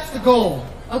 That's the goal.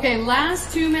 Okay,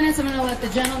 last 2 minutes. I'm going to let the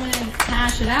gentleman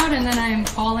hash it out, and then I am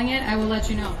calling it. I will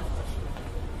let you know.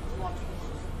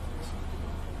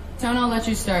 Tone, I'll let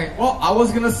you start. Well, I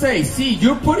was going to say, see,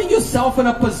 you're putting yourself in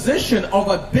a position of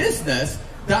a business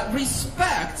that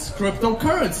respects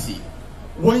cryptocurrency.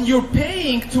 When you're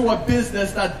paying to a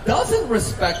business that doesn't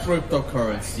respect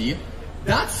cryptocurrency,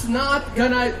 that's not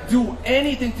going to do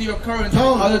anything to your currency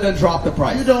other than drop the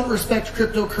price. You don't respect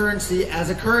cryptocurrency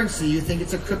as a currency. You think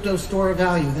it's a crypto store of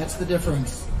value. That's the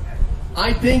difference.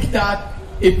 I think that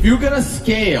if you're going to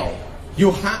scale,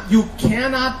 you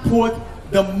cannot put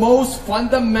the most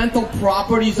fundamental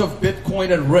properties of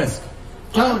Bitcoin at risk.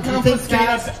 Tone, do you think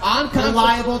that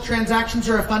reliable transactions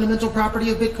are a fundamental property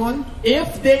of Bitcoin?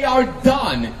 If they are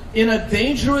done in a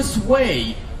dangerous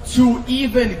way to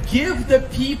even give the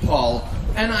people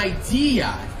an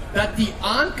idea that the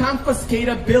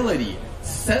unconfiscatability,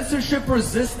 censorship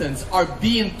resistance are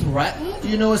being threatened, do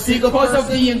you know a single because person,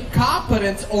 of the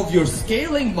incompetence of your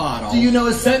scaling model, do you know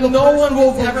a single then no one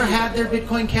will ever had their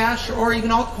Bitcoin Cash or even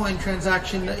altcoin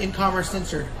transaction in commerce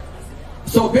censored?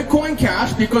 So Bitcoin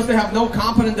Cash, because they have no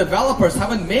competent developers,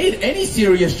 haven't made any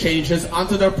serious changes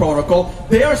onto their protocol.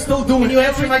 They are still doing. Can you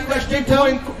answer my question,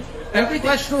 Tone? Every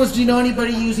question was, do you know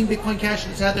anybody using Bitcoin Cash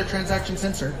that's had their transaction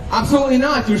censored? Absolutely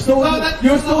not. You're still.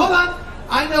 Hold on.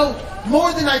 I know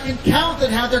more than I can count that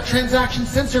had their transactions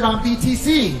censored on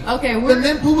BTC. Okay, the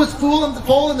mempool was full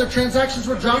and their transactions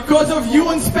were dropped because of you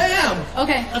and spam.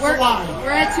 Okay, that's a lie.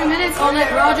 We're at 2 minutes. I'll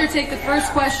let Roger take the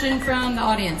first question from the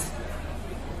audience.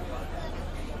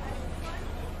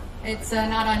 It's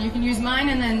not on. You can use mine,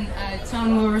 and then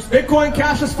Tone will respond. Bitcoin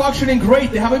Cash is functioning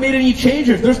great. They haven't made any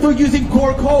changes. They're still using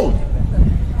core code.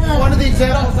 Hello. One of the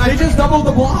examples. They just doubled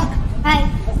the block. Hi.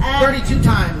 32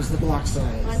 times the block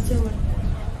size.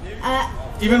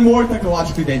 Even more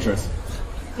technologically dangerous.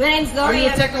 My name's Laurie. Are you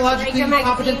a technologically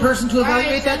competent person to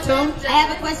evaluate that, Tone? I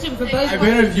have a question for both. I've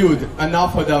interviewed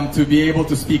enough of them to be able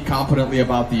to speak competently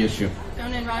about the issue.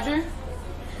 Tone and Roger.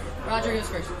 Roger goes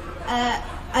first.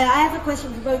 I have a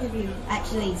question for both of you,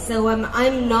 actually. So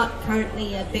I'm not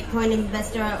currently a Bitcoin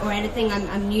investor or anything.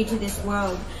 I'm new to this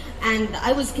world. And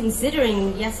I was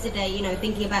considering yesterday,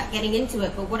 thinking about getting into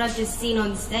it. But what I've just seen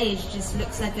on stage just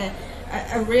looks like a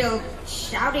real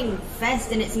shouting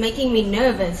fest, and it's making me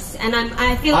nervous. And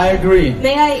I feel. I agree.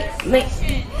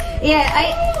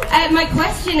 Yeah, my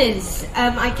question is,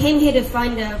 I came here to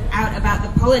find out about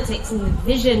the politics and the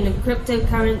vision of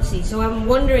cryptocurrency. So I'm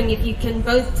wondering if you can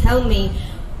both tell me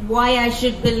why I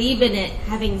should believe in it,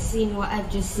 having seen what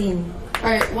I've just seen. All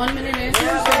right, 1 minute answer.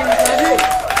 Starting with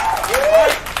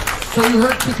Roger. So you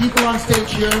heard two people on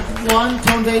stage here. One,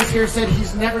 Tone Vays here, said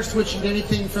he's never switching to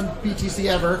anything from BTC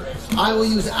ever. I will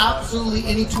use absolutely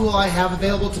any tool I have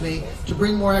available to me to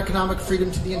bring more economic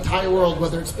freedom to the entire world,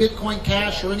 whether it's Bitcoin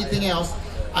Cash or anything else.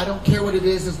 I don't care what it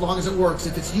is as long as it works.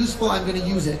 If it's useful, I'm going to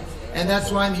use it. And that's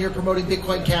why I'm here promoting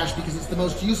Bitcoin Cash, because it's the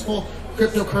most useful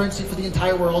cryptocurrency for the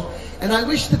entire world. And I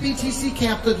wish the BTC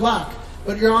camp good luck.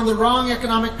 But you're on the wrong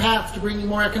economic path to bringing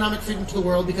more economic freedom to the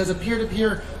world, because a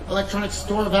peer-to-peer electronic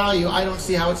store of value, I don't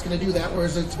see how it's going to do that,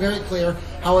 whereas it's very clear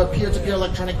how a peer-to-peer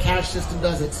electronic cash system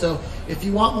does it. So if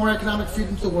you want more economic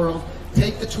freedom to the world,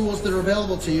 take the tools that are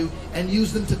available to you and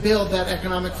use them to build that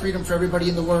economic freedom for everybody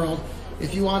in the world.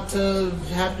 If you want to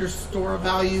have your store of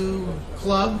value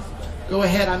club, go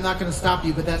ahead. I'm not going to stop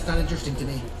you, but that's not interesting to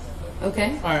me.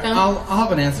 Okay. All right, I'll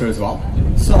have an answer as well.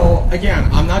 So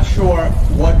again, I'm not sure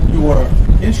what you were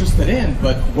interested in,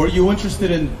 but were you interested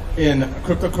in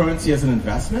cryptocurrency as an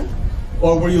investment?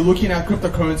 Or were you looking at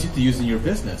cryptocurrency to use in your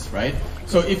business, right?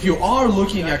 So if you are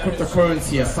looking at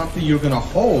cryptocurrency as something you're going to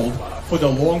hold for the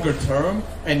longer term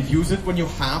and use it when you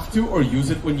have to or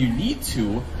use it when you need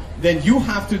to, then you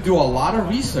have to do a lot of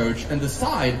research and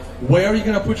decide where you're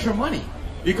going to put your money.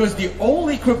 Because the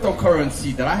only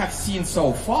cryptocurrency that I have seen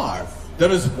so far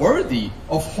that is worthy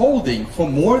of holding for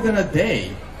more than a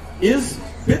day is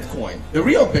Bitcoin, the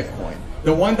real Bitcoin,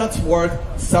 the one that's worth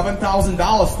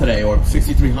 $7,000 today or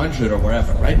 $6,300 or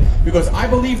wherever, right? Because I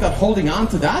believe that holding on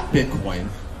to that Bitcoin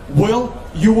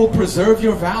you will preserve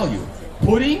your value.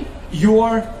 Putting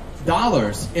your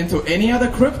dollars into any other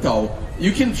crypto,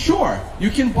 you can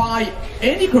buy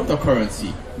any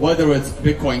cryptocurrency, whether it's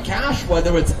Bitcoin Cash,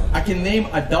 whether it's, I can name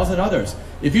a dozen others.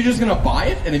 If you're just going to buy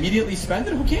it and immediately spend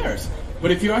it, who cares? But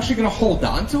if you're actually going to hold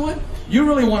on to it, you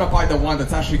really want to buy the one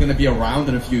that's actually going to be around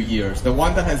in a few years, the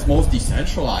one that has most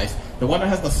decentralized, the one that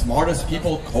has the smartest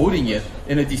people coding it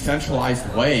in a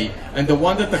decentralized way, and the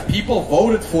one that the people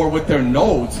voted for with their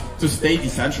nodes to stay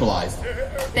decentralized.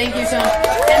 Thank you so much.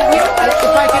 And If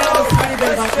I can add a tiny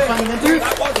bit about the fundamentals,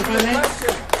 if I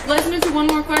may. let's move to one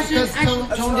more question.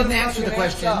 Because Tone didn't answer the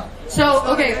question. So,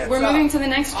 okay, we're moving to the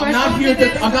next question.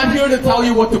 I'm not here to tell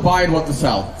you what to buy and what to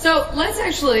sell. So let's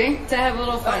actually, to have a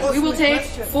little fun, we will take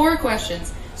 4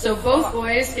 questions. So both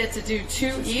boys get to do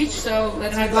 2 each. So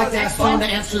let's And I'd like to ask Tone to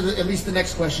answer at least the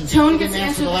next question. Tone He gets didn't to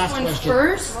answer the this last one question.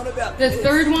 first. The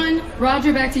third one,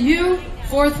 Roger, back to you.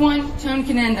 4th one, Tone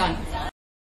can end on.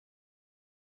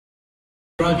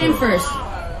 In first.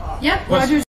 Yep,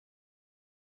 Roger's.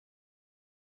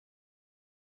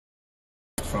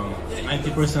 From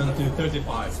 90% to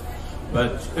 35,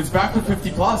 but it's back to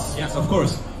 50 plus. Yes, of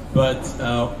course. But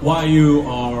why you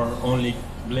are only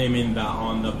blaming that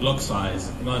on the block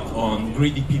size, not on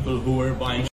greedy people who were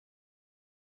buying?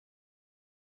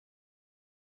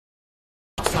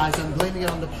 Size, I'm blaming it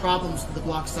on the problems that the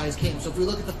block size came. So if we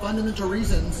look at the fundamental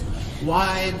reasons why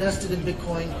I invested in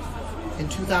Bitcoin in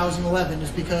 2011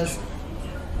 is because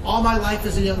all my life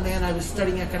as a young man I was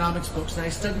studying economics books, and I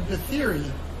studied the theory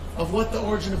of what the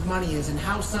origin of money is and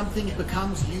how something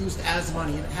becomes used as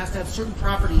money. And it has to have certain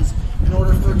properties in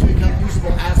order for it to become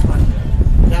usable as money.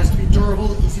 It has to be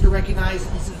durable, easy to recognize,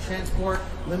 easy to transport,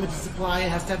 limited supply. It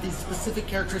has to have these specific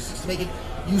characteristics to make it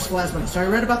useful as money. So I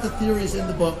read about the theories in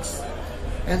the books.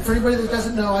 And for anybody that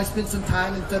doesn't know, I spent some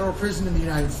time in federal prison in the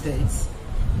United States.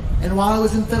 And while I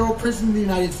was in federal prison in the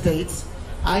United States,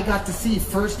 I got to see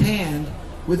firsthand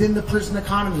within the prison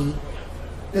economy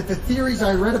that the theories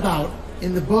I read about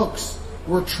in the books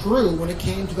were true when it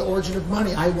came to the origin of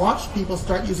money. I watched people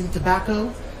start using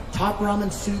tobacco, top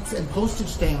ramen suits, and postage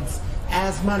stamps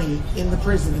as money in the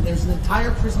prison. And there's an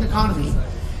entire prison economy.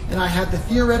 And I had the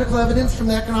theoretical evidence from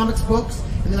the economics books,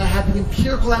 and then I had the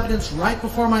empirical evidence right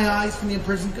before my eyes from the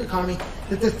prison economy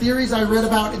that the theories I read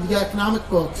about in the economic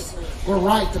books were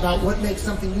right about what makes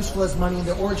something useful as money and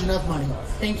the origin of money.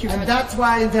 Thank you. And that's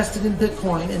why I invested in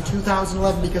Bitcoin in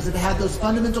 2011, because it had those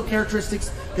fundamental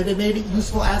characteristics that it made it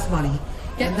useful as money.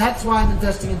 And that's why I'm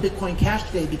investing in Bitcoin Cash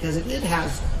today, because it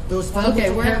has those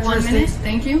fundamental we're at 1 minute. characteristics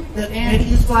Thank you. that made it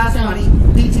useful as money.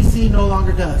 BTC no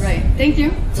longer does. Right. Thank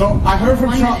you. So I heard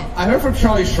from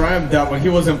Charlie Shrem that when he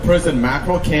was in prison,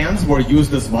 mackerel cans were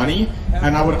used as money,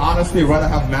 and I would honestly rather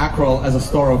have mackerel as a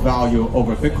store of value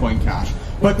over Bitcoin Cash.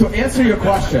 But to answer your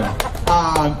question,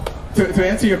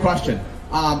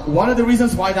 One of the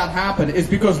reasons why that happened is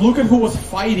because look at who was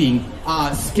fighting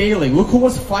scaling. Look who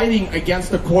was fighting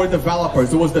against the core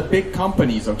developers. It was the big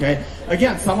companies, okay?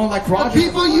 Again, someone like Roger... The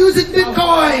people using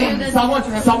Bitcoin!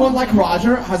 Someone like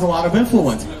Roger has a lot of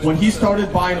influence. When he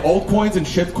started buying altcoins and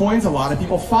shitcoins, a lot of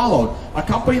people followed. A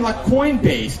company like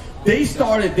Coinbase, they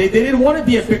didn't want to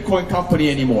be a Bitcoin company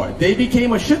anymore. They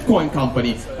became a shitcoin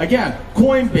company. Again,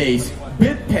 Coinbase,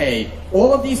 BitPay,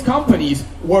 all of these companies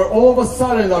where all of a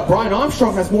sudden Brian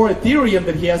Armstrong has more Ethereum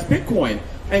than he has Bitcoin.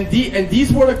 And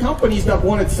these were the companies that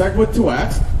wanted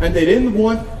SegWit2x, and they didn't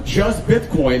want just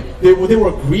Bitcoin. They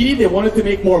were greedy, they wanted to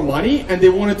make more money, and they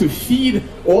wanted to feed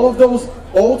all of those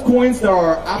altcoins that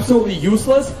are absolutely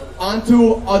useless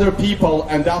onto other people,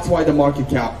 and that's why the market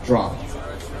cap dropped.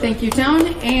 Thank you,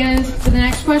 Tone. And for the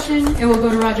next question, it will go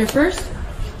to Roger first.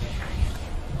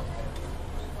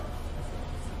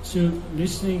 So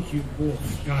listening to you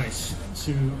both guys,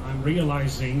 so I'm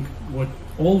realizing what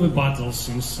all the battles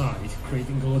inside,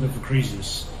 creating a lot of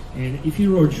crises. And if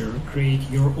you, Roger, create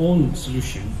your own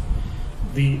solution,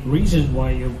 the reason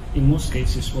why you, in most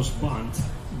cases, was banned,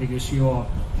 because you are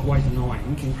quite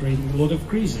annoying and creating a lot of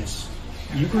crises.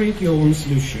 You create your own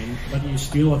solution, but you're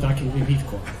still attacking the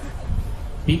Bitcoin.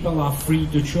 People are free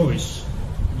to choice.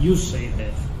 You say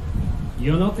that.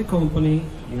 You're not the company,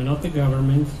 you're not the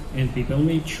government, and people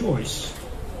make choice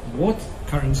what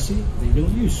currency they will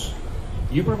use.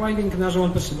 You're providing another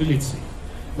one possibility,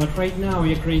 but right now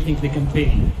you're creating the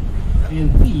campaign,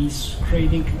 and this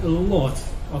creating a lot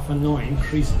of annoying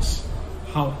crises,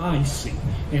 how I see.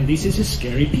 And this is a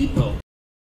scary people.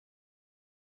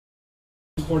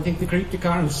 Supporting the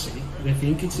cryptocurrency, they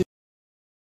think it's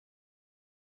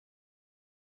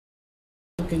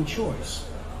can choice.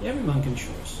 Everyone can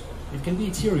choose. It can be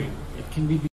Ethereum. It can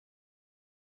be.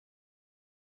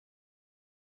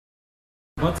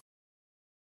 But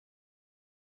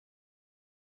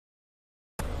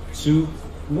so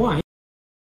why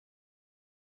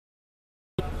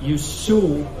you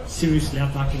so seriously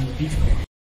attacking Bitcoin?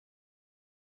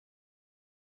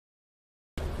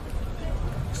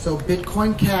 So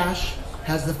Bitcoin Cash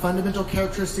has the fundamental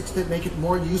characteristics that make it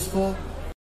more useful.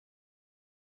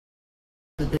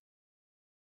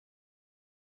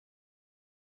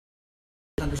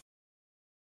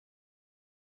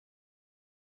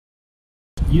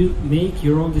 You make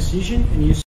your own decision, and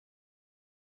you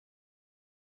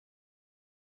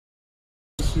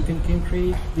can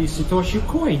create the Satoshi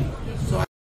coin. So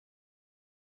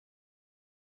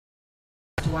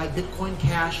that's why Bitcoin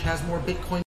Cash has more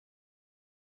Bitcoin.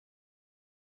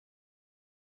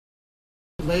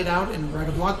 Lay it out and write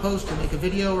a blog post or make a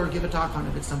video or give a talk on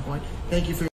it at some point. Thank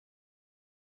you for your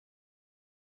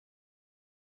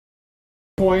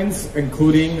coins,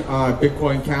 including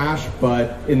Bitcoin Cash,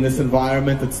 but in this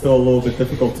environment it's still a little bit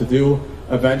difficult to do.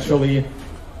 Eventually,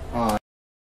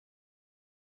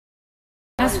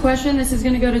 Last question, this is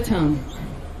going to go to Tone.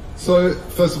 So,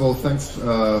 first of all, thanks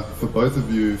for both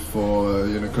of you for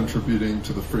contributing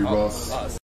to the free Ross.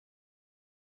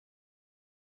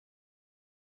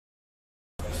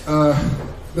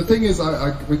 The thing is,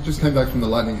 we just came back from the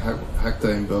Lightning Hack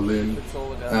Day in Berlin,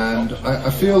 and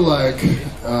I feel like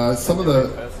some of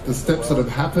the steps that are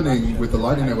happening with the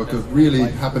Lightning Network are really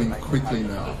happening quickly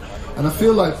now. And I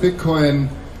feel like Bitcoin,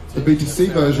 the BTC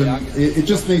version, it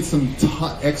just needs some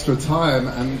extra time.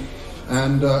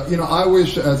 And I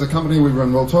wish as a company we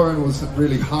run Rolltorrent was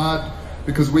really hard,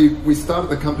 because we started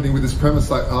the company with this premise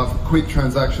like quick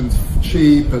transactions,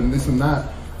 cheap, and this and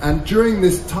that. And during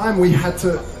this time we had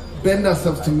to bend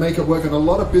ourselves to make it work, and a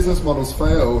lot of business models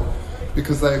failed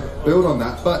because they build on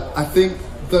that. But I think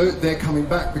they're coming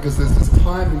back because there's this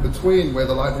time in between where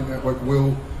the Lightning Network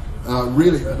will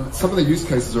really, some of the use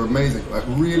cases are amazing, like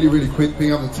really, really quick,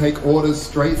 being able to take orders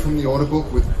straight from the order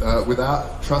book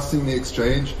without trusting the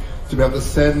exchange, to be able to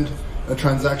send a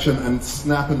transaction and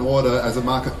snap an order as a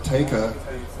market taker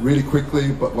really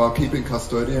quickly, but while keeping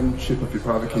custodianship of your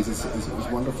private keys is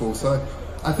wonderful. So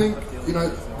I think,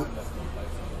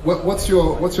 what's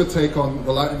your take on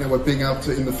the Lightning Network being able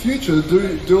to, in the future,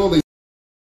 do all these?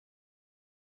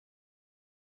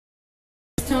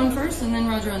 Tone first, and then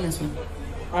Roger on this one.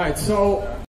 All right, so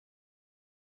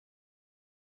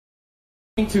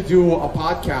to do a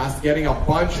podcast, getting a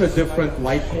bunch of different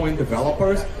Litecoin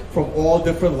developers from all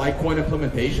different Litecoin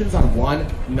implementations on one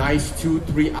nice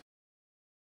 2-3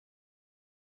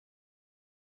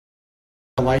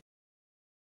 hour.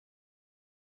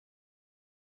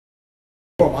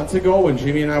 4 months ago when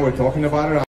Jimmy and I were talking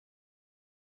about it,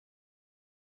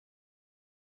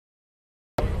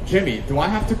 Jimmy, do I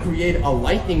have to create a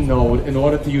Lightning node in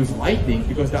order to use Lightning?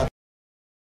 Because that's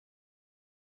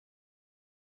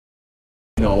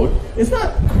node. It's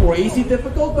not crazy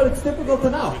difficult, but it's difficult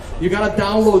enough. You gotta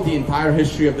download the entire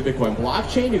history of the Bitcoin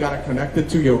blockchain, you gotta connect it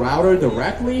to your router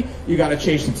directly, you gotta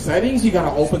change some settings, you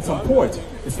gotta open some ports.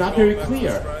 It's not very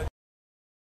clear.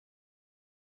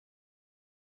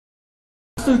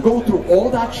 To go through all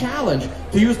that challenge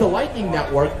to use the Lightning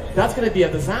Network, that's gonna be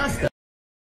a disaster.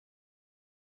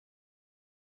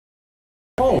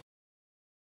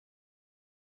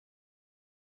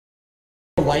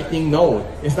 Lightning node.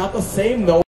 It's not the same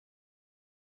node.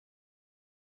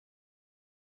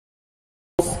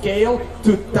 Scale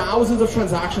to thousands of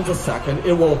transactions a second.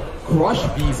 It will crush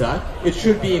Visa. It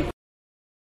should be at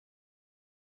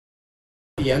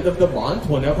the end of the month.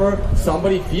 Whenever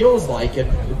somebody feels like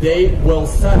it, they will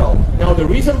settle. Now, the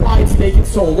reason why it's taking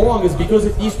so long is because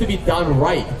it needs to be done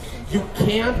right. You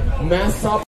can't mess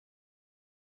up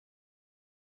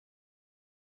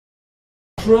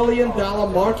 $1 trillion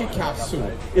market cap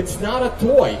soon. It's not a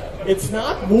toy. It's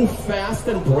not move fast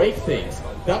and break things.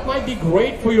 That might be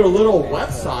great for your little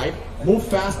website, move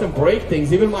fast and break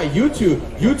things. Even my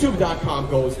youtube.com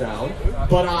goes down.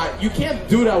 But you can't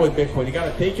do that with Bitcoin. You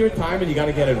gotta take your time and you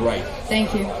gotta get it right.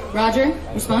 Thank you. Roger,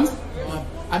 response?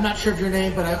 I'm not sure of your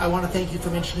name, but I want to thank you for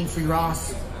mentioning Free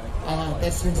Ross.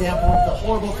 That's an example of the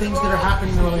horrible things that are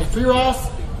happening in the world. Free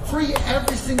Ross, free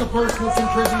every single person that's in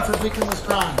prison for victimless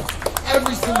crimes.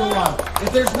 Every single one.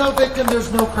 If there's no victim,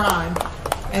 there's no crime.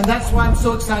 And that's why I'm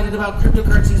so excited about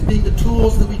cryptocurrencies being the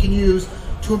tools that we can use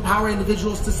to empower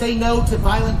individuals to say no to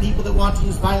violent people that want to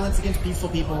use violence against peaceful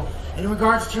people. And in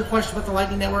regards to your question about the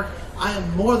Lightning Network, I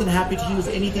am more than happy to use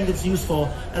anything that's useful.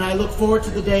 And I look forward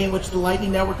to the day in which the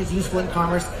Lightning Network is useful in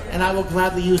commerce, and I will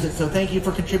gladly use it. So thank you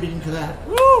for contributing to that.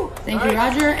 Woo! Thank you,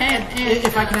 Roger. And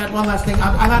if I can add one last thing,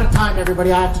 I'm out of time,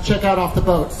 everybody. I have to check out off the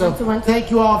boat. So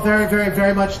thank you all very, very,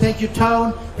 very much. Thank you,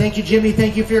 Tone. Thank you, Jimmy.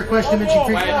 Thank you for your question.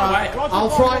 I'll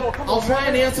try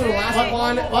and answer the last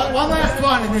one. One last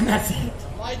one, and then that's it.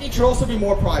 Lightning should also be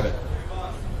more private.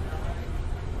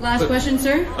 Last question,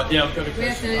 sir? Yeah, I've got a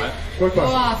question. We have to go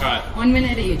off. Right. 1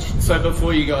 minute each. So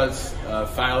before you guys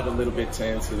failed a little bit to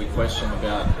answer the question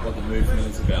about what the movement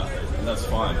is about, and that's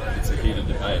fine, it's a heated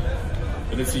debate.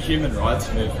 But it's a human rights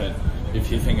movement if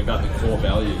you think about the core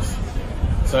values.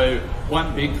 So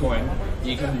 1 Bitcoin,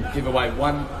 you can give away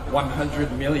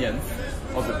 100 millionth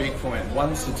of a Bitcoin,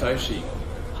 1 Satoshi.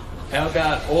 How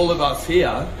about all of us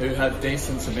here who have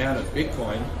decent amount of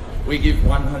Bitcoin, we give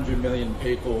 100 million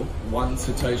people 1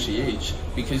 Satoshi each,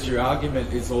 because your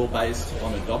argument is all based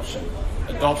on adoption.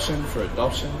 Adoption for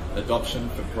adoption, adoption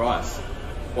for price.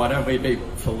 Why don't we be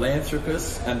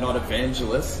philanthropists and not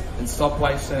evangelists and stop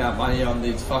wasting our money on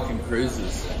these fucking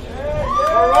cruises?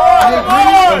 I agree.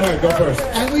 Go ahead, go first.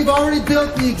 And we've already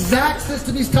built the exact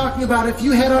system he's talking about. If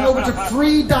you head on over to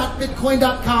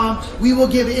free.bitcoin.com, we will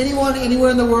give anyone,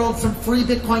 anywhere in the world, some free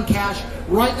Bitcoin Cash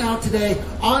right now, today,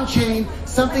 on chain,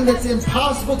 something that's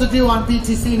impossible to do on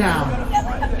BTC now.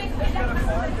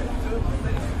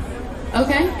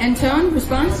 Okay, and Tone,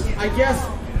 response? I guess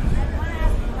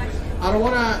I don't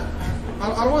want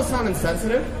to sound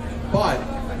insensitive, but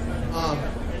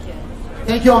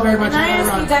thank you all very much. Can I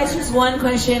ask you guys just one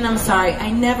question? I'm sorry,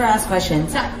 I never ask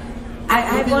questions. I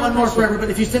have one more for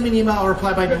everybody. If you send me an email, I'll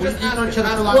reply by email.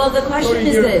 Well, the question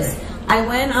is this. I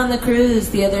went on the cruise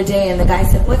the other day and the guy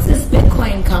said, what's this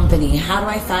Bitcoin company? How do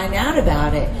I find out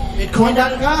about it?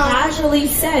 Bitcoin.com. And I casually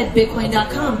said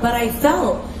Bitcoin.com, but I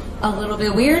felt a little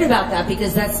bit weird about that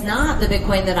because that's not the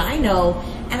Bitcoin that I know,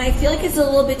 and I feel like it's a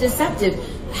little bit deceptive.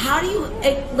 How do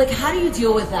you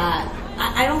deal with that?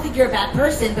 I don't think you're a bad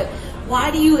person, but why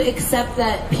do you accept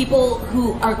that people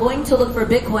who are going to look for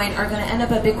Bitcoin are going to end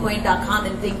up at Bitcoin.com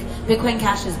and think Bitcoin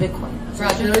Cash is Bitcoin? So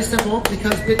it's very simple,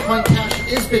 because Bitcoin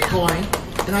Cash is Bitcoin,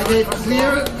 and I gave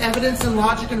clear evidence and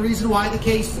logic and reason why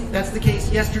that's the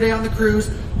case yesterday on the cruise.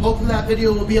 Hopefully that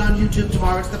video will be on YouTube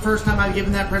tomorrow. It's the first time I've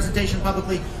given that presentation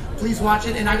publicly. Please watch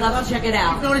it, and I'd love to check it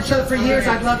out. We've known each other for years.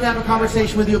 I'd love to have a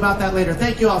conversation with you about that later.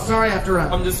 Thank you all. Sorry I have to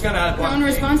run. I'm just going to add one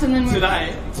response, and then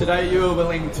Today you were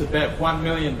willing to bet $1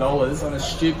 million on a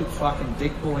stupid fucking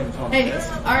dick pulling contest.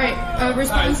 Hey, all right,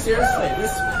 response. No, seriously,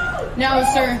 this. No,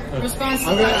 sir. Response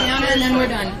to Tatiana, and then we're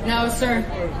done. No, sir.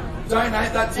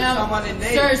 Donate that to someone in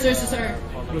need. Sir.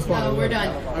 No, we're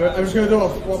done. I'm just going to do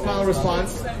one final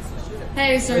response.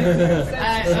 Hey, sir.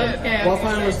 Okay. One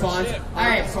final response. All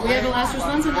right, we have the last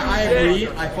response. I agree.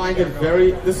 I find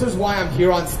it this is why I'm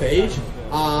here on stage.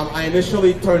 I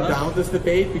initially turned down this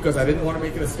debate because I didn't want to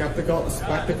make it a spectacle.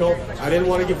 I didn't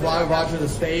want to give Roger the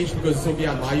stage because this will be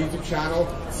on my YouTube channel,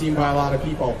 seen by a lot of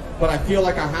people. But I feel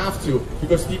like I have to,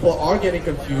 because people are getting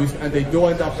confused and they do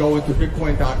end up going to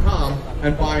Bitcoin.com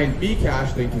and buying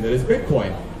Bcash thinking that it's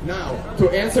Bitcoin. Now, to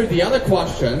answer the other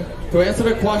question,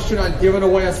 on giving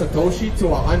away a Satoshi to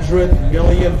 100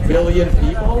 million billion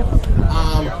people,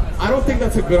 I don't think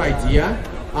that's a good idea.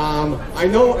 I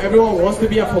know everyone wants to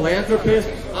be a philanthropist.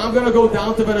 I'm going to go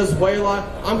down to Venezuela.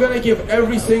 I'm going to give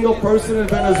every single person in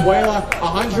Venezuela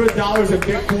 $100 in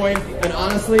Bitcoin. And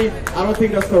honestly, I don't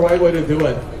think that's the right way to do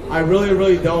it. I really,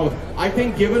 really don't. I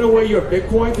think giving away your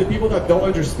Bitcoin to people that don't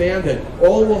understand it,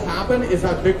 all will happen is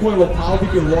that Bitcoin will probably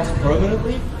be lost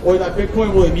permanently, or that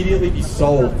Bitcoin will immediately be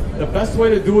sold. The best way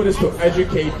to do it is to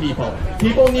educate people.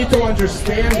 People need to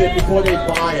understand it before they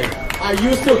buy it. I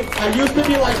used to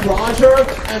be like Roger,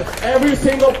 and every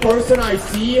single person I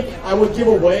see, I would give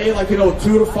away like, $2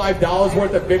 to $5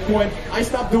 worth of Bitcoin. I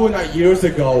stopped doing that years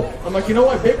ago. I'm like, you know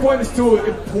what? Bitcoin is too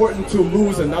important to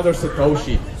lose another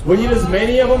Satoshi. We need as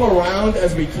many of them around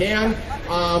as we can,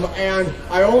 and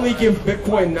I only give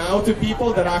Bitcoin now to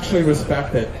people that actually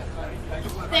respect it.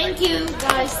 Thank you,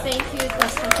 guys. Thank you.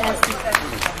 That's fantastic.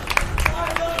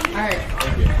 All right.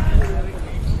 Thank you.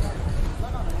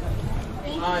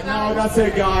 No, that's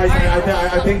it, guys.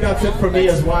 I think that's it for me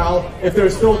as well. If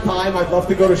there's still time, I'd love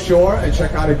to go to shore and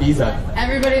check out Ibiza.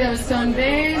 Everybody that was Stone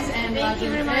Vays and Roger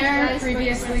Ver,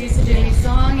 previously to Jamie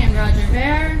Song and Roger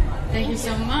Ver, thank you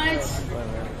so much.